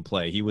watching him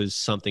play. He was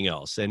something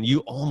else, and you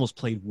almost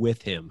played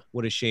with him.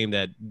 What a shame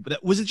that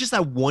was it. Just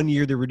that 1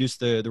 year they reduced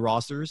the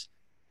rosters.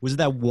 Was it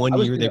that one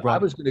year they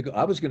brought?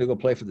 I was gonna go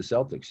play for the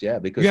Celtics. Yeah,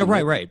 because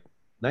right.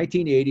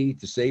 1980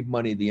 to save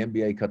money, the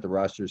NBA cut the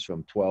rosters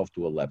from 12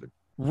 to 11.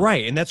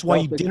 Right, and that's why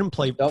you didn't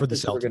play for the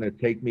Celtics. Were going to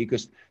take me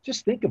because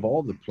just think of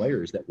all the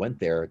players that went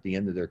there at the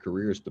end of their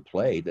careers to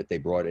play that they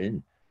brought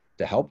in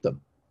to help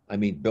them. I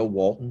mean, Bill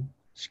Walton,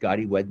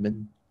 Scotty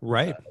Wedman,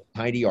 right,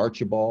 Tiny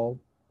Archibald.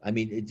 I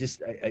mean, it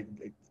just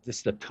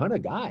a ton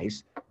of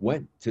guys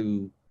went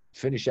to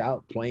finish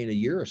out playing a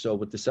year or so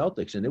with the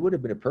Celtics, and it would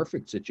have been a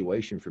perfect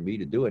situation for me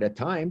to do it. At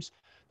times,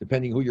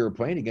 depending who you were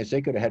playing against,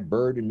 they could have had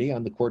Bird and me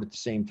on the court at the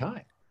same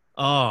time.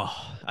 Oh,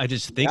 I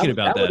just thinking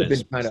about that. Would have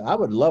been kind of. I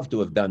would love to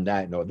have done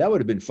that. No, that would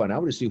have been fun. I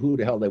would have seen who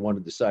the hell they wanted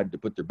to decide to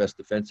put their best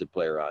defensive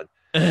player on.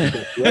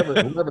 whoever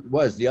it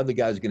was, the other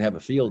guy's going to have a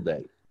field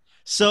day.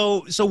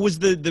 So was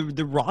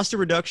the roster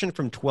reduction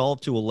from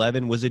 12 to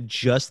 11? Was it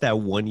just that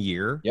 1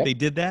 year they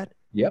did that?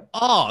 Yep.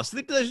 Oh, so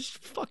that's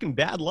fucking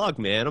bad luck,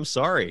 man. I'm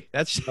sorry.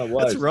 That's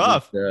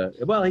rough.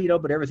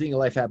 But everything in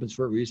life happens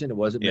for a reason. It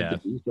wasn't meant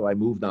to be, so I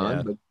moved on.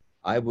 Yeah. But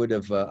I would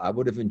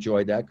have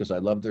enjoyed that because I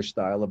love their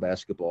style of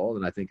basketball,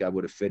 and I think I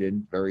would have fit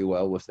in very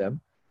well with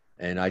them.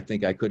 And I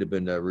think I could have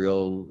been a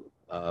real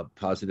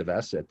positive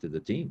asset to the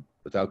team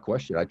without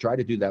question. I tried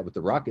to do that with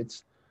the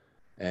Rockets,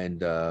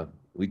 and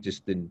they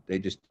just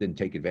didn't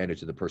take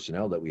advantage of the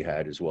personnel that we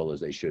had as well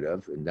as they should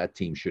have. And that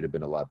team should have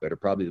been a lot better.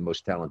 Probably the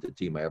most talented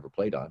team I ever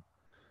played on.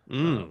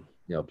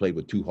 Played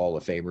with 2 Hall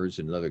of Famers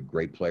and another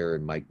great player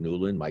in Mike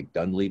Newland, Mike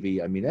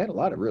Dunleavy. I mean, they had a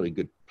lot of really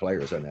good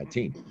players on that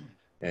team.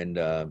 And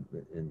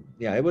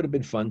it would have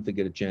been fun to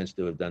get a chance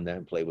to have done that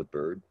and play with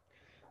Bird.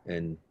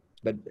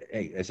 But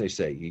hey, as I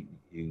say,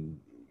 you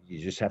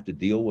just have to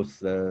deal with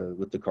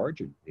the card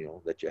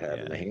that you have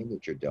and the hand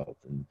that you're dealt,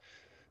 and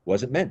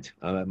wasn't meant.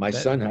 My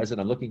son has it.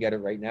 I'm looking at it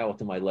right now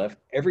to my left.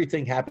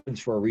 Everything happens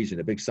for a reason.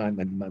 A big sign.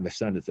 My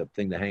son is a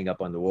thing to hang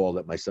up on the wall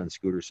that my son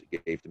Scooter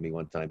gave to me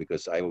one time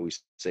because I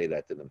always say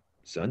that to them,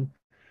 son.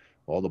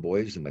 All the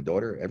boys and my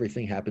daughter,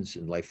 everything happens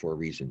in life for a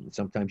reason. And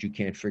sometimes you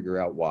can't figure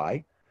out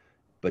why.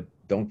 But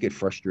don't get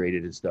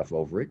frustrated and stuff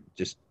over it.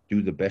 Just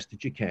do the best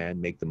that you can,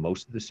 make the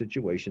most of the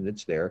situation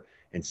that's there.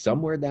 And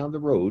somewhere down the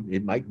road,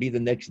 it might be the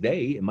next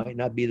day, it might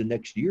not be the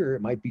next year,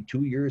 it might be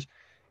 2 years.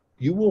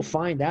 You will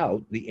find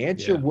out, the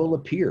answer will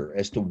appear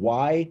as to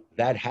why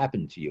that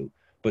happened to you.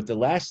 But the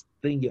last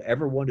thing you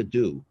ever want to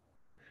do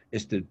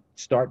is to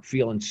start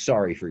feeling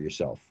sorry for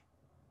yourself.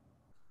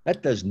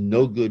 That does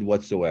no good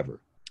whatsoever.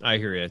 I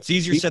hear you. It's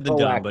easier said than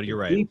done, but you're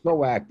right. Be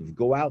proactive.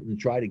 Go out and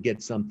try to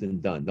get something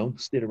done. Don't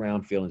sit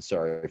around feeling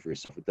sorry for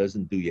yourself. It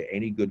doesn't do you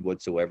any good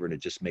whatsoever, and it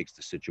just makes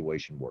the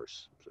situation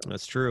worse. So.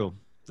 That's true.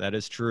 That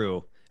is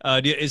true.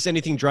 Is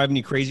anything driving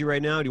you crazy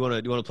right now? Do you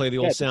want to play the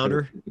old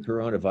sounder? The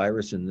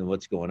coronavirus and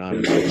what's going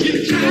on.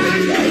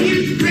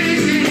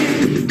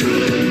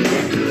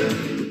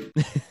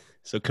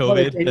 So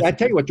COVID. Well, I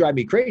tell you what drives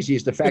me crazy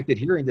is the fact that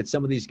hearing that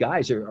some of these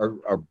guys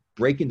are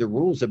breaking the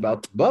rules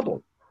about the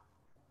bubble.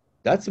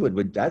 That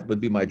would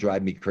be my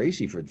drive me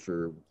crazy for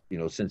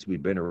since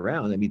we've been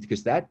around. I mean,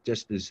 because that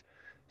just is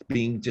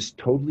being just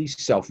totally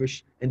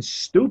selfish and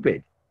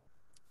stupid.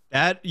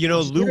 That,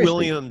 Lou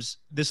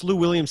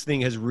Williams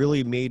thing has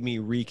really made me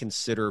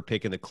reconsider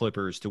picking the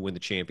Clippers to win the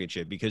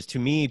championship, because to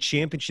me,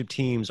 championship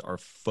teams are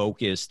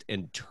focused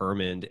and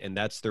determined, and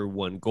that's their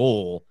one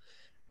goal.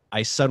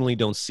 I suddenly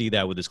don't see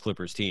that with this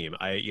Clippers team.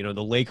 The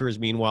Lakers,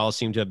 meanwhile,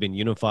 seem to have been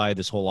unified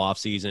this whole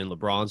offseason.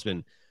 LeBron's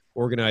been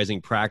organizing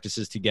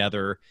practices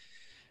together.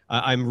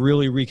 I'm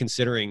really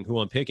reconsidering who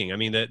I'm picking. I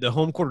mean, the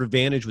home court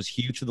advantage was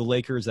huge for the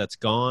Lakers. That's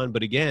gone.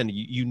 But again,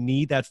 you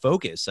need that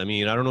focus. I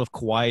mean, I don't know if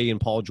Kawhi and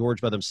Paul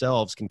George by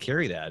themselves can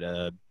carry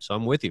that. So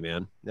I'm with you,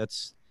 man.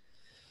 It's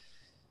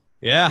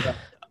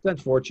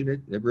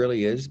unfortunate. It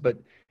really is. But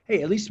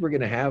hey, at least we're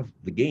going to have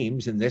the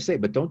games. And they say,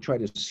 but don't try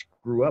to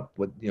screw up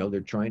what, they're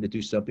trying to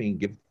do something and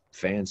give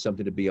fans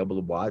something to be able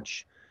to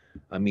watch.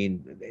 I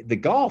mean, the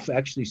golf,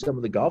 actually, some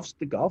of the golf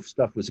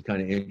stuff was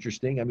kind of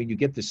interesting. I mean, you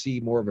get to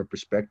see more of a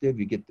perspective.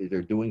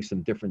 They're doing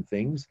some different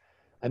things.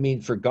 I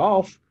mean, for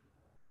golf,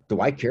 do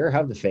I care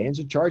how the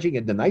fans are charging?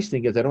 And the nice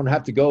thing is I don't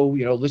have to go,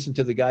 listen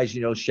to the guys,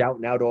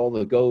 shouting out all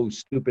the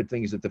stupid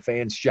things that the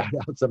fans shout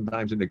out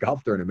sometimes in the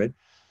golf tournament.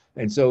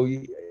 And so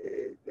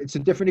it's a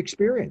different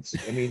experience.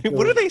 I mean,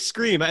 what do they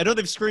scream? I know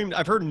they've screamed.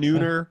 I've heard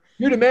Nooner.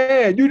 You're the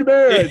man. You're the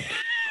man.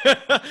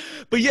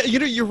 But yeah,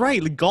 you're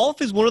right. Like, golf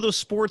is one of those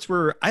sports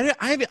where I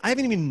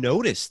haven't even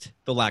noticed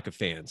the lack of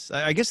fans.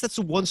 I guess that's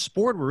the one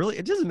sport where really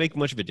it doesn't make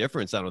much of a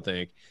difference, I don't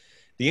think.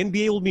 The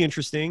NBA will be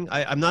interesting.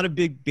 I'm not a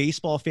big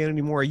baseball fan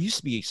anymore. I used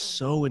to be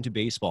so into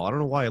baseball. I don't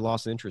know why I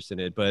lost interest in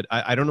it, but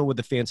I don't know what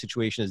the fan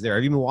situation is there.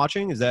 Have you been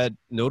watching? Is that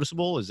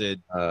noticeable? Is it?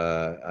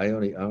 I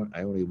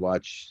only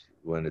watch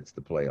when it's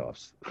the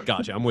playoffs.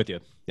 Gotcha. I'm with you.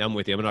 I'm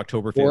an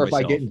October fan. Or if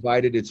myself. I get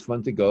invited, it's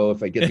fun to go.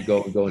 If I get to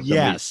go and go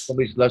in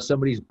somebody's left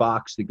somebody's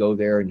box to go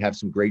there and have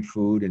some great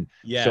food and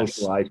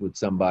socialize with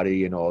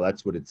somebody and all.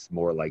 That's what it's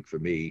more like for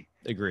me.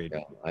 Agreed.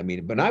 I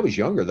mean, when I was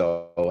younger,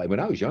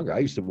 I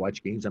used to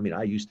watch games. I mean,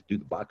 I used to do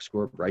the box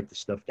score, write the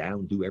stuff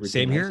down, do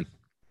everything. Same here.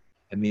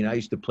 I mean, I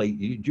used to play.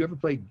 Did you ever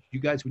play? You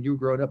guys, when you were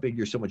growing up, and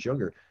you're so much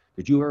younger,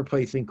 did you ever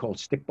play a thing called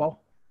stickball?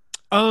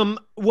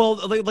 Well,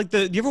 do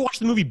you ever watch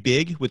the movie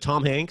Big with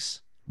Tom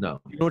Hanks?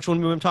 No. You know which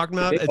one I'm talking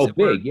about?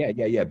 Big.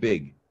 Yeah,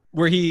 Big.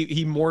 Where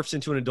he morphs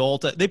into an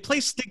adult. They play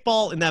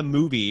stickball in that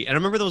movie, and I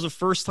remember that was the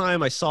first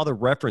time I saw the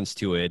reference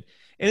to it.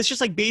 And it's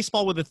just like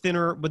baseball with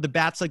the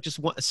bat's like just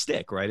a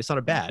stick, right? It's not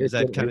a bat. Is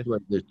that kind of?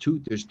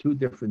 There's two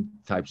different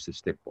types of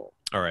stickball.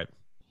 All right.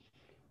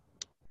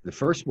 The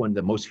first one,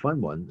 the most fun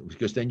one,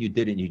 because then you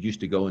did it and you used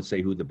to go and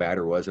say who the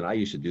batter was. And I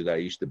used to do that. I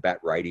used to bat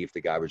righty if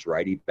the guy was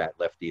righty, bat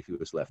lefty if he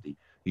was lefty.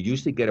 You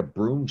used to get a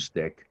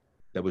broomstick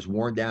that was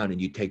worn down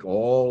and you take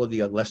all of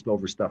the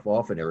leftover stuff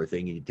off and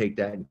everything. And you take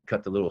that and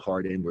cut the little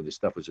hard end where the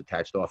stuff was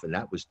attached off. And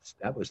that was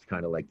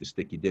kind of like the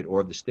stick you did,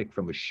 or the stick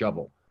from a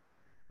shovel,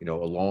 a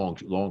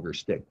longer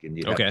stick. And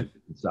you have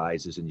different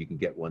sizes and you can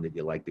get one that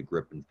you like to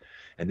grip.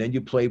 And then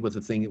you played with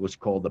a thing that was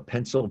called the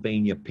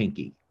Pennsylvania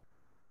Pinky.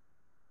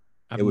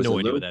 I have no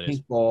idea what that is.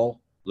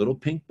 Little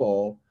pink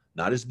ball,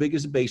 not as big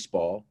as a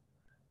baseball.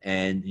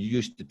 And you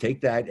used to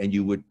take that and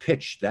you would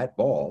pitch that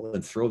ball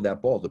and throw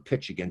that ball to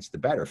pitch against the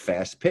batter,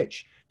 fast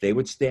pitch. They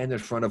would stand in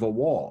front of a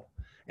wall.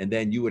 And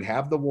then you would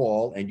have the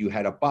wall and you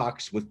had a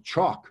box with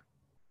chalk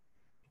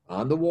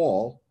on the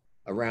wall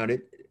around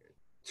it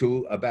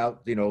to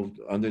about,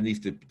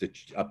 underneath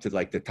up to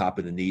like the top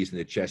of the knees and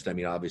the chest. I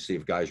mean, obviously,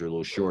 if guys are a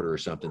little shorter or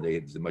something, they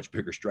have a much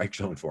bigger strike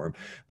zone for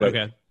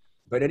them.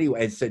 But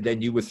anyway, so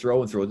then you would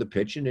throw the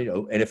pitch, and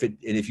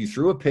if you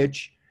threw a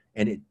pitch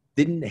and it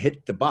didn't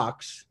hit the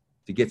box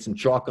to get some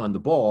chalk on the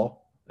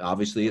ball,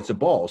 obviously it's a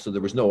ball, so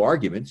there was no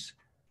arguments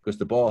because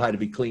the ball had to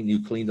be clean.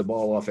 You cleaned the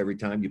ball off every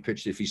time you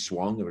pitched if he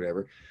swung or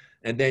whatever,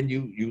 and then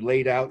you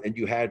laid out and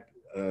you had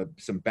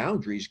some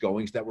boundaries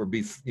going that were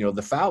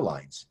the foul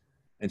lines,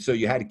 and so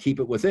you had to keep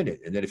it within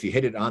it. And then if you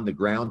hit it on the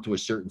ground to a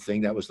certain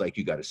thing, that was like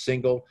you got a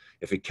single.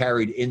 If it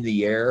carried in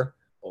the air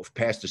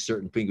past a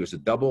certain thing, it was a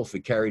double. If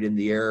it carried in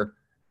the air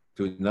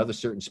to another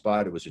certain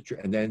spot, it was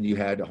and then you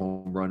had a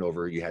home run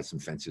over, you had some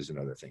fences and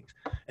other things.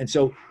 And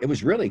so it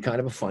was really kind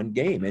of a fun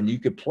game. And you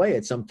could play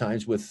it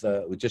sometimes with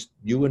just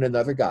you and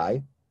another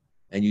guy,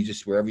 and you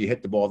just, wherever you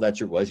hit the ball, that's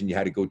where it was. And you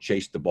had to go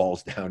chase the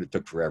balls down. It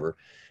took forever.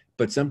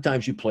 But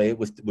sometimes you play it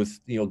with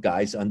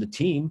guys on the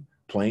team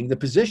playing the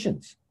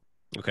positions.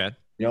 Okay.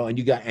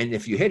 And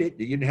if you hit it,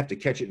 you didn't have to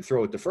catch it and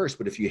throw it to first,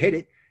 but if you hit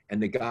it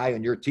and the guy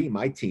on your team,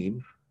 my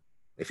team,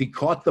 if he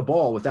caught the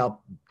ball without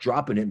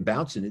dropping it and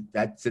bouncing it,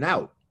 that's an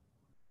out.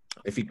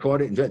 If he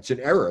caught it, it's an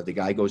error. The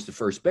guy goes to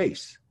first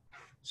base.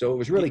 So it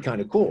was really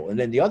kind of cool. And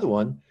then the other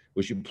one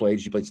was you played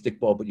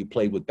stickball, but you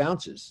played with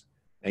bounces.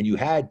 And you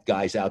had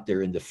guys out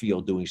there in the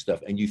field doing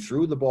stuff. And you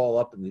threw the ball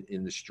up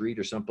in the street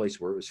or someplace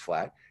where it was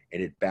flat.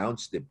 And it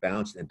bounced,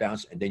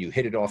 and then you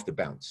hit it off the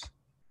bounce.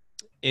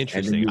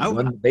 Interesting. And then you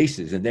run the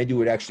bases. And then you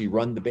would actually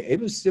run the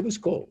base. It was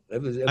cool.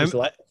 It was a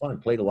lot of fun.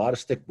 Played a lot of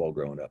stickball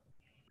growing up.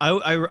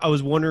 I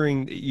was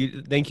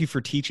wondering, thank you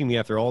for teaching me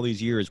after all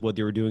these years what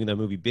they were doing in that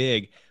movie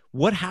Big.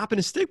 What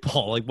happened to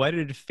stickball? Like, why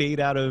did it fade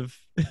out of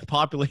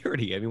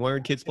popularity? I mean, why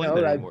aren't kids playing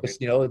that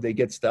anymore? They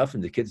get stuff,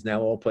 and the kids now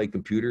all play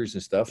computers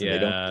and stuff, and they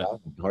don't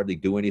hardly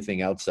do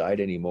anything outside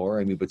anymore.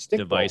 I mean, but stickball,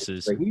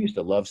 devices. We used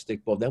to love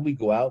stickball. Then we'd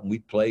go out and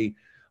we'd play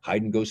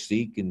hide and go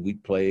seek, and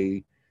we'd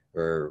play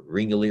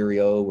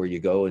Ringalirio, where you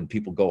go and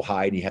people go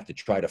hide and you have to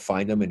try to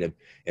find them. And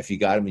if you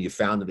got them and you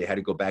found them, they had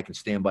to go back and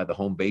stand by the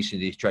home base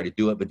and they try to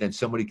do it. But then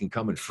somebody can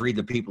come and free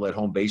the people at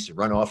home base and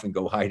run off and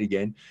go hide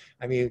again.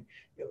 I mean,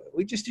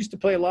 we just used to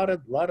play a lot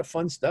of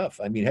fun stuff.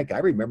 I mean, heck, I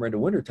remember in the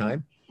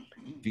wintertime,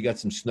 if you got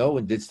some snow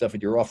and did stuff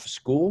and you're off of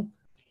school,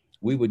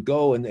 we would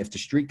go, and if the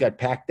street got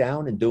packed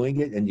down and doing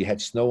it and you had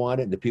snow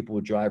on it and the people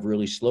would drive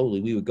really slowly,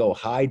 we would go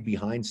hide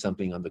behind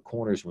something on the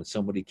corners when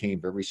somebody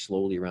came very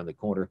slowly around the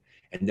corner.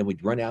 And then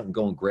we'd run out and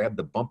go and grab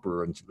the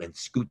bumper and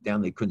scoot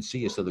down. They couldn't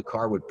see us, so the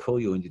car would pull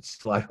you and you'd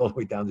slide all the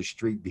way down the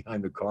street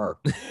behind the car.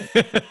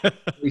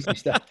 Crazy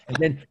stuff. And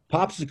then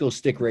popsicle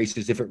stick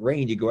races. If it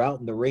rained, you go out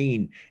in the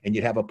rain and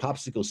you'd have a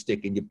popsicle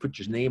stick and you put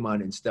your name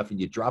on it and stuff, and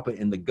you drop it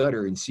in the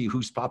gutter and see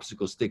whose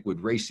popsicle stick would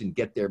race and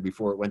get there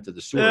before it went to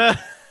the sewer.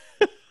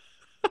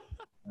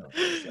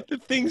 The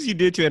things you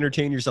did to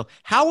entertain yourself.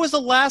 How was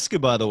Alaska,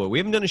 by the way? We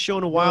haven't done a show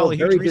in a while. No, A huge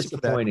very reason for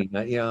that. disappointing.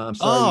 I'm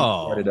sorry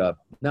you brought it up.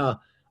 No,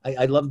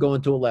 I love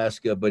going to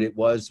Alaska, but it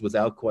was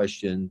without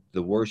question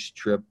the worst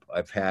trip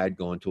I've had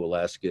going to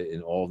Alaska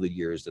in all the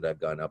years that I've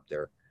gone up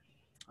there.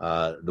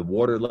 The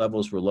water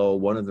levels were low.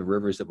 One of the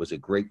rivers that was a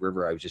great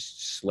river, I would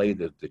just slay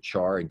the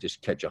char and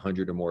just catch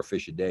 100 or more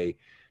fish a day.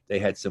 They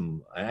had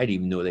some, I didn't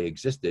even know they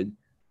existed,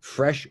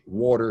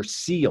 freshwater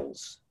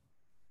seals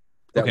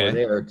that were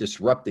there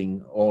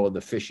disrupting all of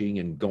the fishing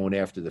and going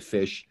after the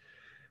fish.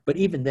 But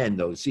even then,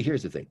 though, see,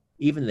 here's the thing.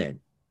 Even then,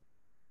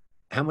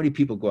 how many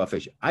people go out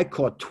fishing? I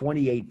caught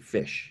 28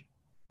 fish,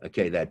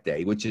 that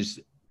day, which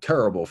is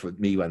terrible for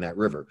me on that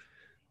river.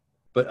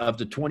 But of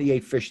the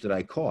 28 fish that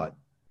I caught,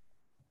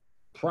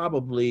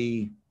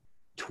 probably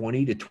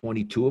 20 to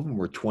 22 of them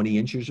were 20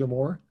 inches or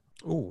more.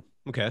 Oh,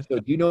 okay. So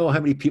do you know how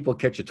many people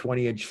catch a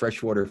 20-inch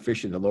freshwater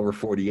fish in the lower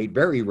 48?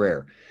 Very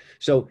rare.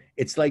 So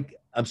it's like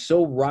I'm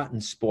so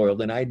rotten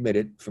spoiled, and I admit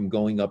it, from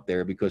going up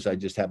there because I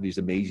just have these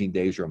amazing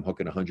days where I'm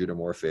hooking 100 or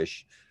more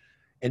fish.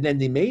 And then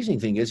the amazing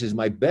thing is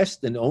my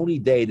best and only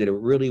day that it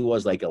really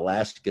was like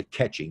Alaska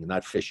catching,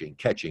 not fishing,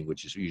 catching,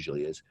 which is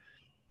usually is.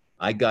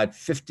 I got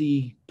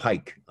 50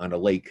 pike on a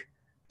lake.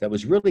 That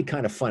was really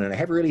kind of fun. And I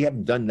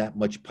haven't done that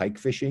much pike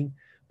fishing,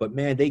 but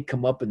man, they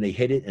come up and they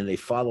hit it and they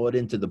follow it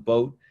into the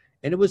boat.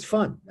 And it was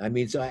fun. I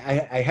mean, so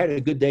I had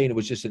a good day, and it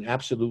was just an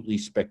absolutely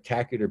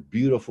spectacular,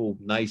 beautiful,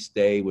 nice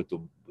day with the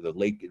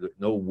lake,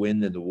 no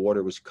wind, and the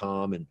water was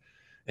calm. And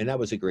that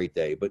was a great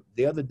day. But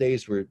the other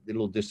days were a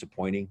little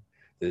disappointing.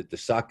 The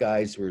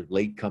sockeyes were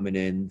late coming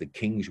in. The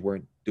kings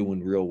weren't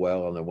doing real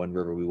well. On the one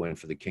river, we went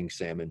for the king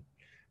salmon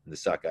and the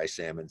sockeye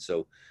salmon.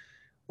 So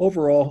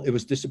overall, it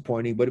was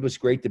disappointing, but it was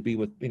great to be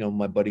with,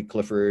 my buddy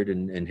Clifford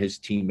and his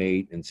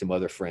teammate and some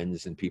other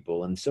friends and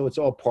people. And so that's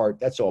all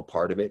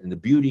part of it. And the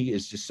beauty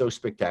is just so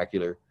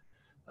spectacular.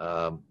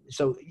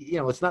 So,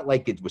 it's not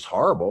like it was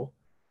horrible,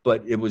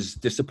 but it was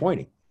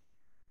disappointing.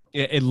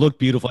 Yeah, it looked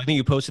beautiful. I think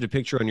you posted a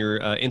picture on your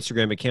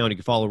Instagram account. You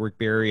can follow Rick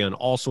Barry on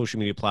all social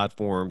media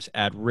platforms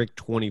at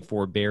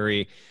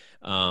Rick24Barry.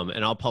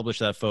 And I'll publish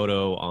that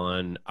photo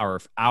on our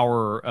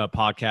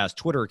podcast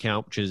Twitter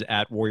account, which is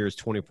at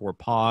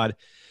Warriors24Pod.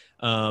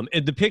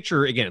 And the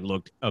picture, again,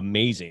 looked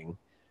amazing.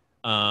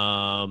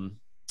 But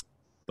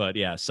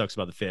yeah, sucks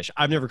about the fish.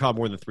 I've never caught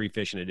more than 3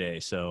 fish in a day.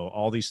 So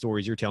all these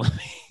stories you're telling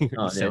me.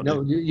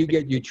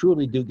 You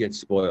truly do get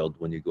spoiled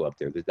when you go up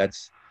there.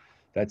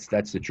 That's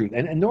the truth.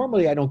 And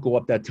normally I don't go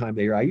up that time of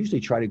year. I usually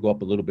try to go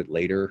up a little bit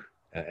later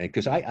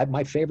because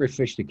my favorite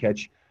fish to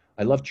catch,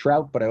 I love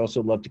trout, but I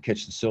also love to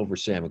catch the silver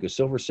salmon because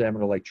silver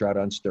salmon are like trout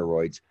on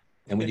steroids.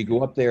 And when you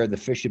go up there, the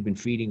fish have been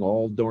feeding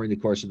all during the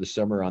course of the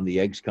summer on the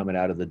eggs coming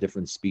out of the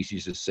different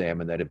species of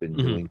salmon that have been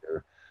doing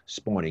their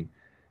spawning.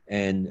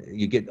 And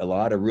you get a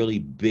lot of really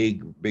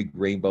big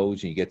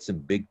rainbows, and you get some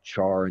big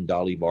char and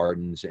Dolly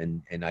Vardens,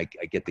 and I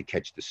get to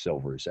catch the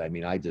silvers. I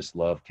mean, I just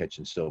love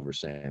catching silver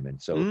salmon.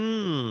 So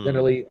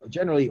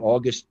generally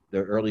August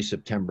or early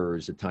September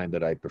is the time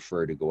that I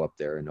prefer to go up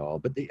there and all.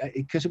 But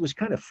because it was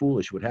kind of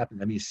foolish what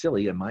happened. I mean,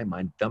 silly in my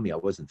mind, dummy. I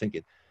wasn't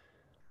thinking.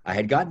 I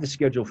had gotten the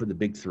schedule for the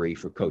Big Three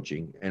for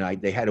coaching, and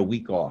they had a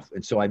week off,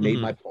 and so I made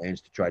my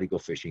plans to try to go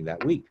fishing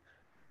that week.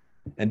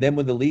 And then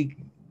when the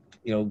league,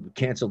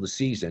 canceled the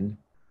season,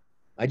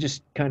 I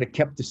just kind of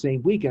kept the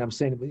same week. And I'm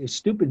saying,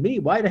 stupid me.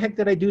 Why the heck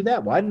did I do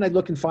that? Why didn't I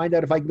look and find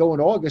out if I can go in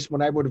August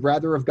when I would have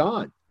rather have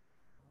gone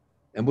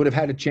and would have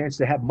had a chance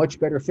to have much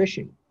better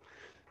fishing?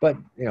 But,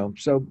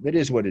 so it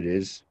is what it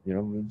is.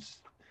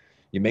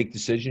 You make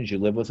decisions, you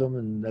live with them,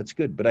 and that's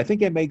good. But I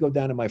think I may go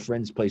down to my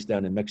friend's place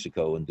down in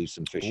Mexico and do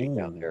some fishing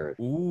down there.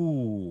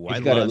 He's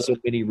got a little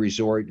mini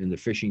resort, and the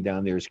fishing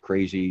down there is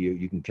crazy.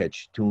 You can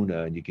catch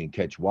tuna, and you can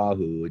catch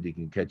wahoo, and you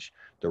can catch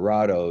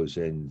dorados,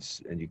 and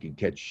you can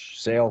catch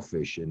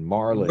sailfish and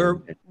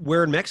marlin.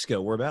 Where in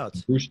Mexico?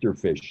 Whereabouts? Rooster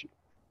fish.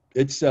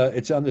 It's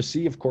on the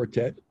Sea of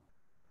Cortez,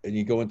 and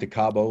you go into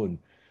Cabo and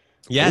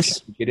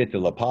yes, get into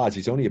La Paz.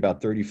 It's only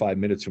about 35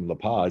 minutes from La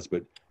Paz,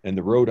 and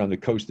the road on the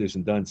coast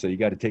isn't done, so you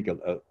got to take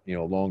a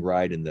long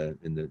ride in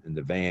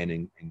the van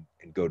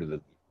and go to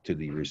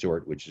the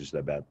resort, which is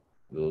about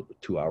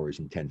 2 hours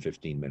and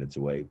 10-15 minutes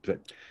away. But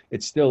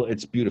it's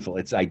beautiful.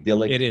 It's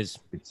idyllic. It is.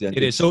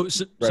 It is. So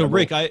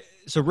Rick,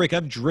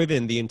 I've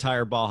driven the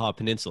entire Baja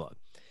Peninsula,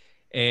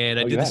 and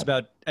I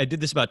did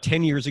this about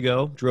 10 years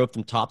ago. Drove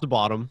from top to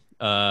bottom.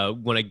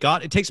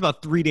 It takes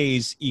about 3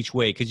 days each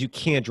way because you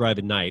can't drive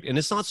at night, and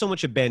it's not so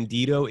much a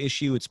Bandito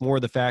issue. It's more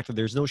the fact that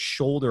there's no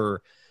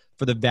shoulder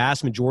for the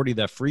vast majority of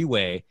that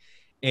freeway.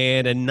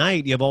 And at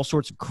night, you have all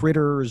sorts of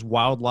critters,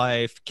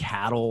 wildlife,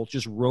 cattle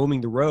just roaming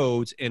the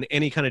roads, and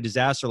any kind of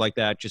disaster like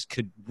that just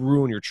could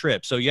ruin your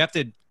trip. So you have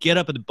to get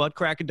up at the butt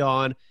crack of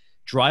dawn,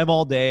 drive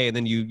all day, and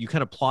then you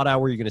kind of plot out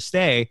where you're going to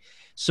stay.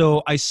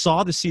 So I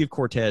saw the Sea of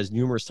Cortez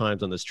numerous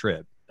times on this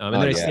trip. And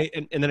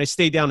then I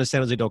stayed down in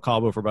San Jose del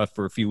Cabo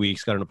for a few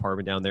weeks, got an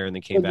apartment down there, and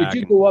then came back.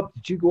 Did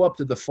you go up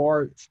to the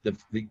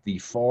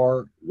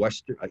far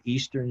western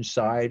eastern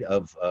side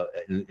of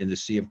in the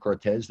Sea of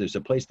Cortez? There's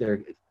a place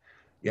there.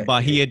 Yeah,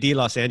 Bahia de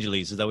Los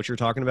Angeles. Is that what you're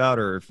talking about,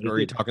 or are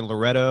you talking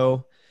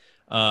Loretto?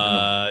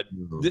 no.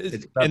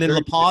 It's about And then La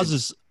 30 Paz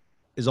minutes. is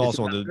It's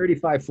also on about the.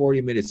 35,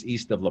 40 minutes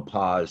east of La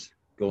Paz,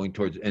 going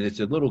towards, and it's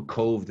a little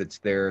cove that's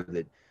there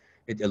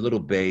a little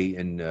bay,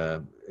 and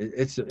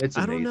it's I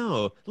don't amazing.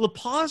 know. La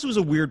Paz was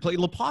a weird place.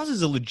 La Paz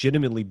is a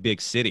legitimately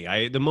big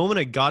city. The moment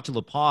I got to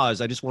La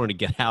Paz, I just wanted to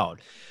get out,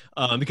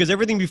 because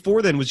everything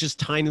before then was just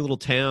tiny little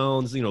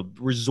towns,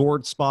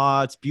 resort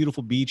spots,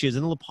 beautiful beaches,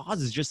 and La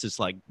Paz is just this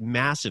like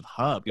massive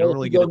hub. You don't Well, if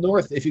really you get go it.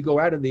 north, if you go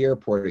out of the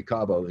airport at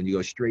Cabo and you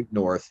go straight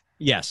north,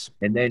 Yes.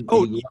 and then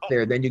Oh, you go up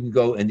there, then you can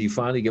go and you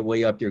finally get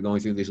way up there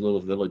going through these little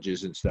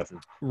villages and stuff. And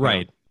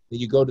right. then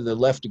you go to the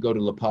left to go to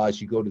La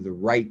Paz, you go to the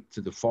right to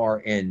the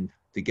far end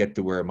to get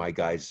to where my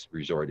guy's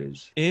resort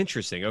is.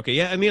 Interesting. Okay.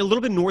 Yeah. I mean, a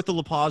little bit north of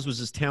La Paz was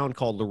this town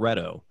called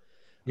Loretto.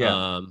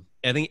 Yeah.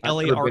 I think I've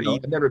LARE.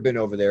 never been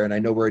over there, and I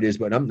know where it is,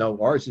 but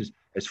ours is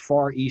as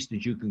far east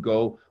as you can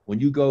go. When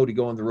you go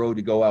on the road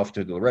to go out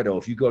to Loretto,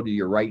 if you go to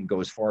your right and go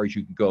as far as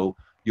you can go,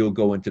 you'll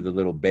go into the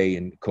little bay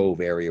and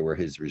cove area where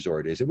his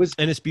resort is.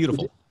 And it's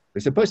beautiful.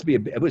 It's supposed to be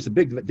it was a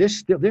big.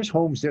 There's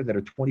homes there that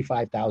are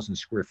 25,000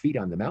 square feet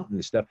on the mountain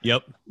and stuff.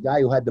 Yep. The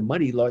guy who had the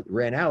money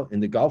ran out,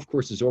 and the golf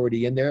course is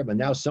already in there. But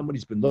now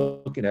somebody's been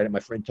looking at it. My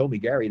friend told me,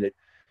 Gary, that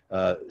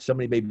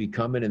somebody may be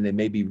coming and they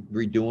may be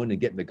redoing and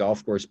getting the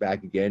golf course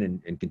back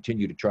again and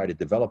continue to try to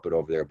develop it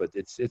over there. But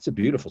it's a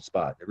beautiful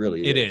spot. It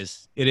really is. It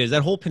is. It is.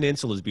 That whole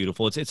peninsula is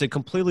beautiful. It's a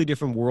completely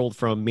different world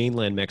from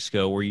mainland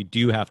Mexico, where you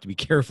do have to be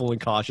careful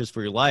and cautious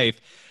for your life.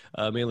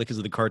 Mainly because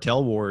of the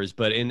cartel wars,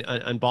 but in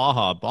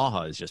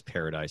Baja is just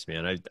paradise,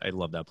 man. I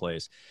love that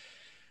place.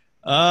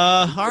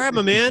 All right,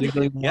 my man.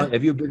 Yeah.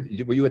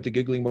 Were you at the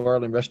Giggling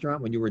Marlin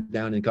restaurant when you were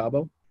down in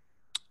Cabo?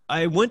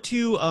 I went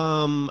to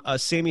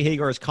Sammy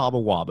Hagar's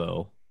Cabo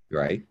Wabo.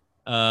 Right.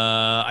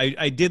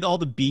 I did all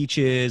the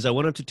beaches. I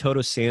went up to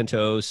Todos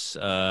Santos.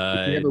 You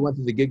never went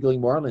to the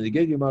Giggling Marlin? The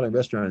Giggling Marlin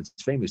restaurant is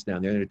famous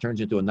down there, and it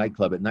turns into a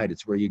nightclub at night.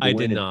 It's where you go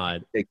in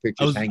and take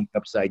pictures hanging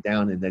upside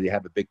down, and then they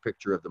have a big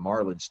picture of the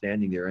Marlin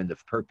standing there, and the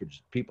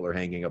people are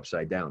hanging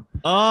upside down.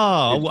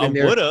 Oh, I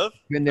would have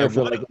been there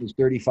for like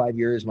 35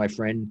 years. My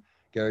friend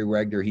Gary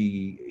Wagner,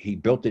 he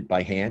built it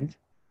by hand,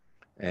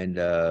 and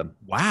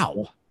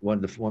wow,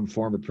 one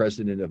former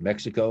president of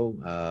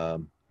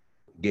Mexico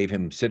gave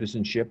him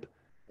citizenship.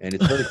 And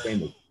it's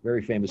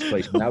very famous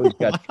place. Now he's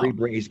got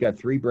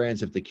three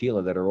brands of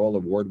tequila that are all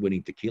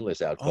award-winning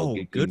tequilas out. Oh,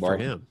 good for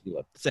him.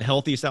 Tequila. It's the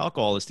healthiest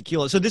alcohol is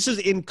tequila. So this is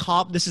in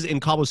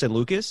Cabo San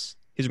Lucas,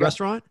 his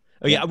restaurant.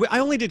 Oh yeah, I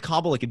only did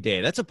Cabo like a day.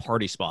 That's a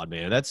party spot,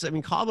 man.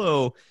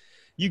 Cabo.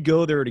 You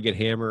go there to get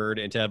hammered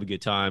and to have a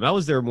good time. I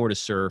was there more to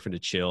surf and to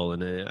chill,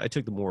 and I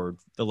took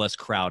the less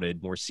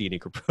crowded, more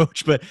scenic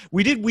approach. But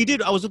we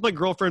did. I was with my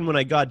girlfriend when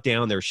I got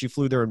down there. She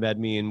flew there and met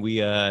me, and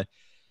we.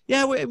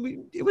 Yeah,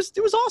 it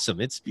was awesome.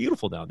 It's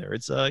beautiful down there.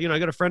 It's I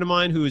got a friend of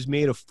mine who has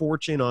made a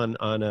fortune on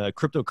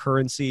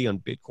cryptocurrency, on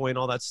Bitcoin,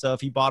 all that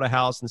stuff. He bought a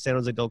house in San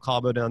Jose del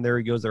Cabo down there.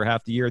 He goes there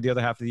half the year. The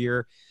other half of the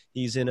year,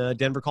 he's in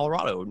Denver,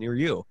 Colorado, near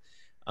you.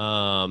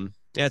 Yeah,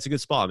 it's a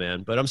good spot,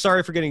 man. But I'm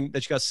sorry for getting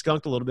that you got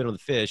skunked a little bit on the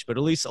fish. But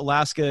at least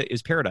Alaska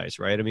is paradise,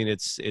 right? I mean,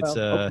 it's.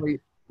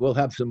 Hopefully we'll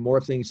have some more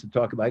things to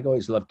talk about. I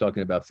always love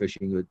talking about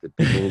fishing with the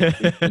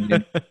people.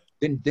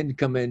 Didn't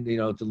come in,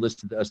 to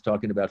listen to us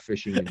talking about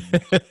fishing.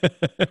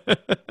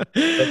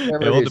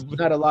 There's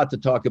not a lot to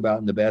talk about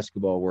in the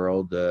basketball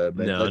world. But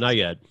no, not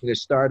yet. We're going to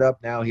start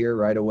up now here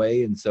right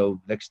away, and so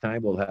next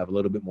time we'll have a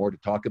little bit more to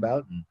talk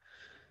about,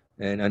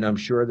 and I'm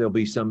sure there'll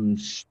be some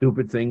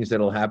stupid things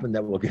that'll happen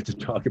that we'll get to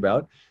talk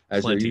about,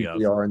 as there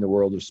usually are in the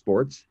world of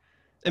sports.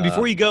 And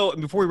before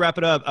we wrap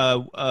it up,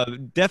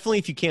 definitely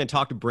if you can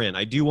talk to Brent,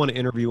 I do want to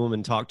interview him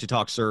and talk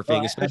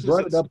surfing. I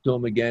brought it up to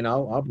him again.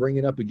 I'll bring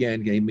it up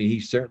again. I mean,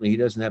 he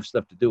doesn't have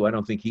stuff to do. I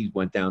don't think he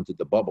went down to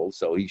the bubble,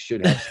 so he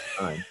should have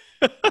some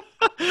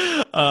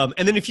time.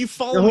 And then if you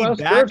follow me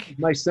back,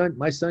 surfs?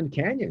 My son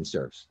Canyon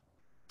surfs.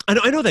 I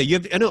know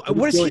that I know.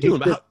 What is he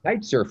doing?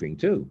 Kite surfing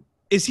too.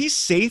 Is he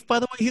safe, by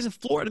the way? He's in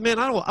Florida, man.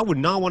 I would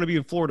not want to be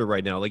in Florida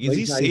right now. Like, is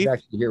he safe? He's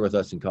actually here with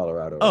us in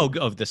Colorado. Oh,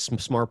 the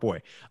smart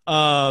boy.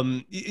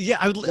 Yeah,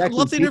 I'd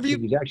love to interview.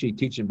 He's actually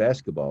teaching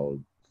basketball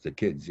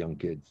to young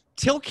kids.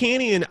 Till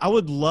Canyon, I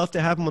would love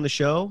to have him on the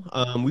show.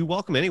 We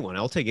welcome anyone.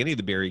 I'll take any of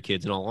the Barry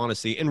kids, in all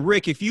honesty. And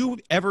Rick, if you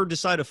ever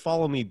decide to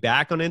follow me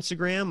back on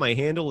Instagram, my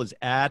handle is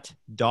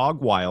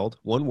 @dogwild,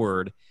 one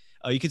word.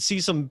 You can see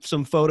some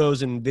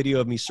photos and video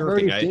of me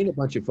surfing. I've already seen a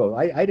bunch of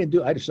photos. I didn't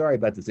do. I'm sorry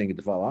about the thing at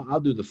the follow.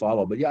 I'll do the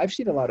follow, but yeah, I've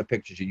seen a lot of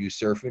pictures of you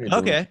surfing. And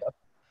okay.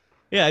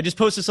 Yeah, I just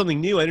posted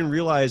something new. I didn't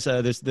realize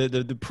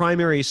the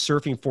primary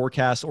surfing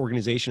forecast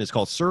organization is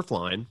called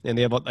Surfline, and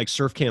they have like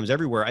surf cams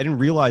everywhere. I didn't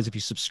realize if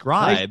you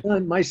subscribe.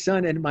 My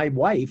son and my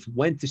wife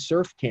went to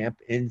surf camp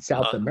in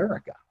South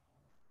America.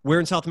 Where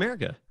in South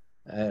America?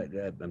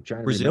 I'm trying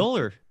to Brazil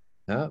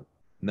remember.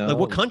 No. Like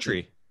what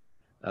country?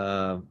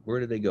 Where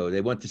did they go?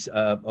 They went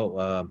to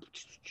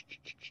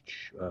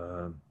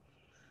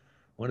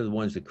one of the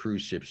ones the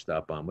cruise ships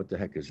stop on. What the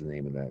heck is the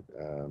name of that?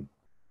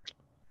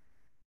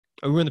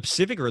 Are we in the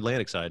Pacific or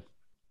Atlantic side?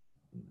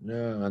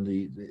 No,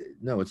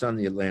 it's on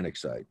the Atlantic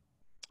side.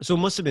 So it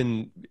must have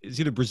been, it's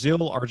either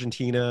Brazil,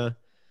 Argentina.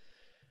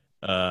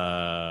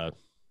 I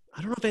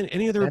don't know if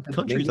any other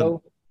countries.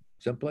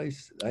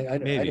 Someplace.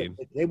 Maybe.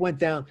 They went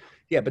down.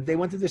 Yeah, but they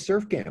went to the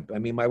surf camp. I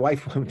mean, my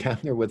wife went down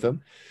there with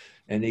them,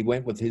 and he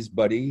went with his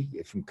buddy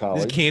from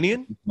college. Is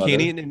Canyon?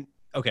 Canyon and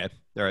okay,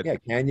 all right. Yeah,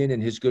 Canyon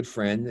and his good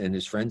friend and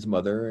his friend's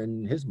mother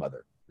and his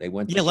mother. They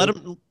went. Yeah, let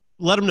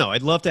him know.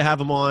 I'd love to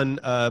have him on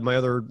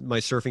my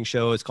surfing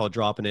show. It's called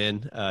Dropping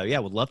In. Yeah,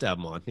 would love to have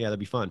him on. Yeah, that'd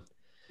be fun.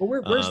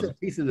 Well, where's the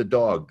Teeth of the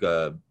Dog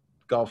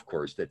golf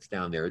course that's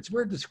down there? It's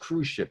where this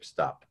cruise ship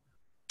stop.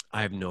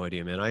 I have no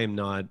idea, man. I am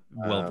not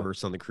well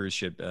versed on the cruise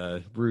ship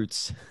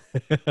routes.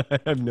 I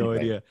have no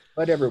idea.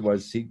 Whatever it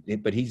was, he's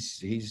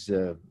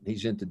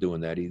into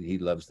doing that. He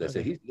loves that.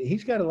 Okay. So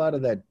he's got a lot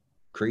of that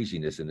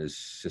craziness in his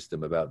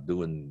system about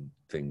doing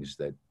things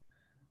that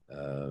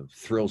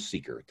thrill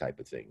seeker type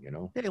of thing. You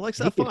know. Yeah, he likes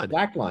that fun.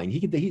 Slackline.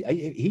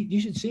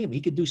 You should see him. He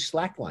could do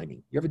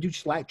slacklining. You ever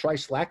try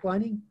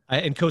slacklining?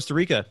 In Costa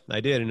Rica, I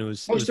did, and it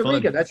was Costa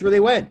Rica. That's where they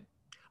went.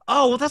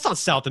 Oh, well, that's not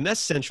South, and that's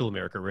Central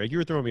America, Rick. You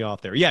were throwing me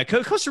off there. Yeah,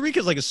 Costa Rica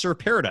is like a surf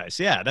paradise.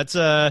 Yeah, that's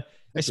I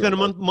spent a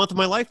month of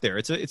my life there.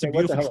 It's a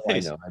beautiful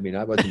place. I know. I mean,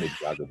 I wasn't a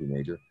geography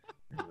major.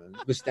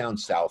 It was down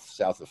south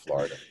of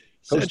Florida.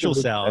 Central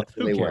South.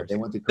 They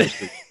went to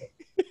Costa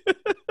Rica.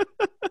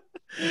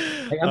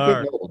 Hey, I'm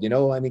getting old, you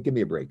know. I mean, give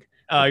me a break.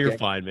 Oh, you're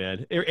fine,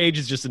 man. Age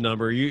is just a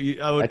number.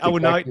 I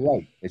would not.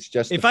 Right. It's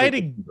just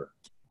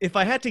if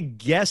I had to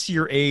guess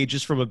your age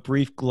just from a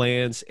brief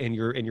glance and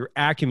your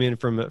acumen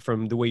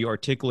from the way you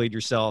articulate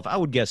yourself, I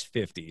would guess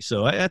 50.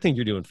 So I think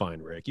you're doing fine,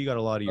 Rick. You got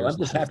a lot of years. I'm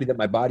just happy that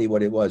my body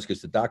what it was,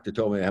 because the doctor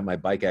told me I had my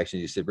bike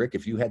accident. He said, Rick,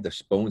 if you had the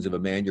bones of a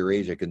man your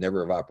age, I could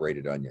never have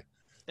operated on you.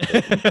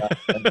 So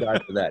thank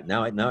God for that.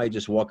 Now I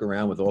just walk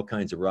around with all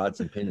kinds of rods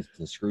and pins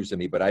and screws in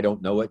me, but I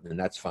don't know it, and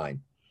that's fine.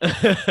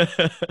 I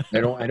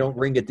don't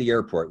ring at the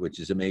airport, which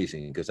is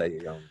amazing, because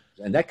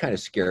and that kind of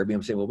scared me.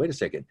 I'm saying, well, wait a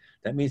second.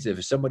 That means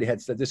if somebody had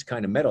this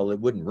kind of metal, it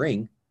wouldn't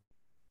ring.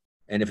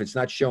 And if it's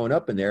not showing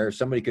up in there,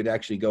 somebody could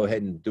actually go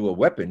ahead and do a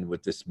weapon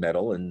with this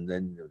metal, and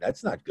then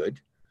that's not good.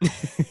 I'm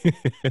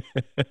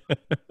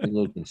a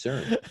little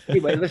concerned.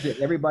 Anyway, listen,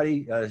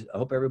 everybody. I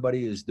hope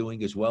everybody is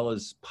doing as well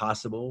as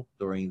possible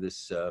during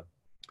this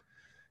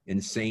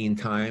insane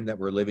time that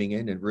we're living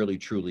in. It really,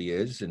 truly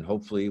is. And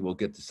hopefully we'll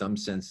get to some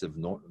sense of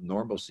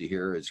normalcy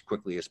here as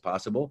quickly as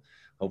possible.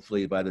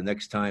 Hopefully by the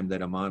next time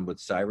that I'm on with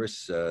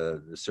Cyrus,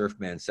 the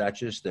Surfman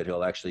Satchis, that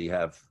he'll actually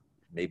have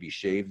maybe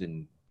shaved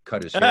and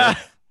cut his hair.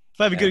 If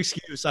I have a good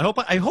excuse, I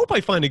hope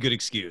I find a good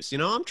excuse. You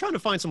know, I'm trying to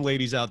find some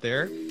ladies out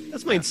there.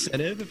 That's my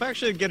incentive. If I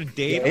actually get a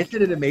date. Yeah, isn't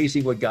it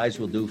amazing what guys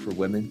will do for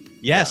women?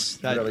 Yes,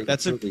 yeah,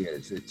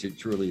 it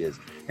truly is.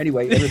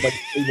 Anyway, everybody,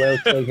 stay well,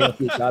 stay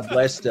healthy. God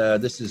bless.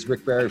 This is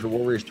Rick Barry for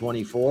Warriors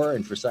 24,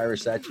 and for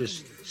Cyrus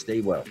Satchis,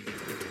 stay well.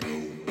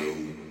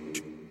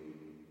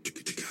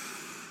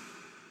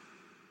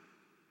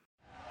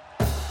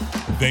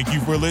 Thank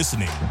you for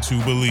listening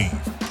to Believe.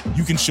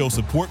 You can show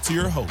support to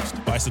your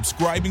host by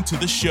subscribing to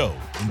the show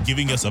and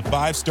giving us a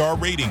 5-star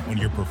rating on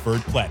your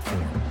preferred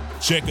platform.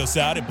 Check us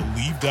out at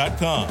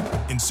Believe.com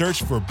and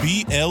search for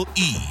BLEAV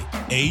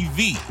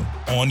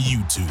on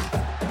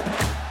YouTube.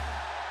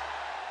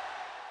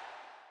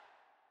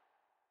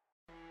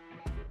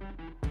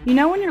 You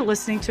know when you're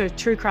listening to a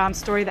true crime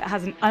story that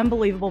has an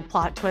unbelievable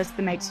plot twist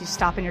that makes you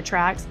stop in your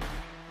tracks?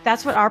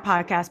 That's what our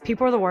podcast,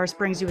 People Are the Worst,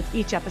 brings you with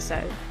each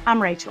episode.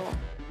 I'm Rachel.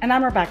 And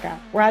I'm Rebecca.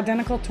 We're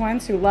identical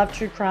twins who love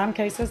true crime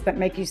cases that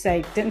make you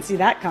say, didn't see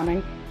that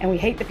coming, and we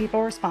hate the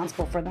people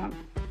responsible for them.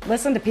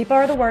 Listen to People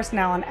Are the Worst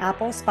now on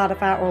Apple,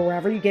 Spotify, or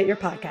wherever you get your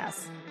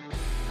podcasts.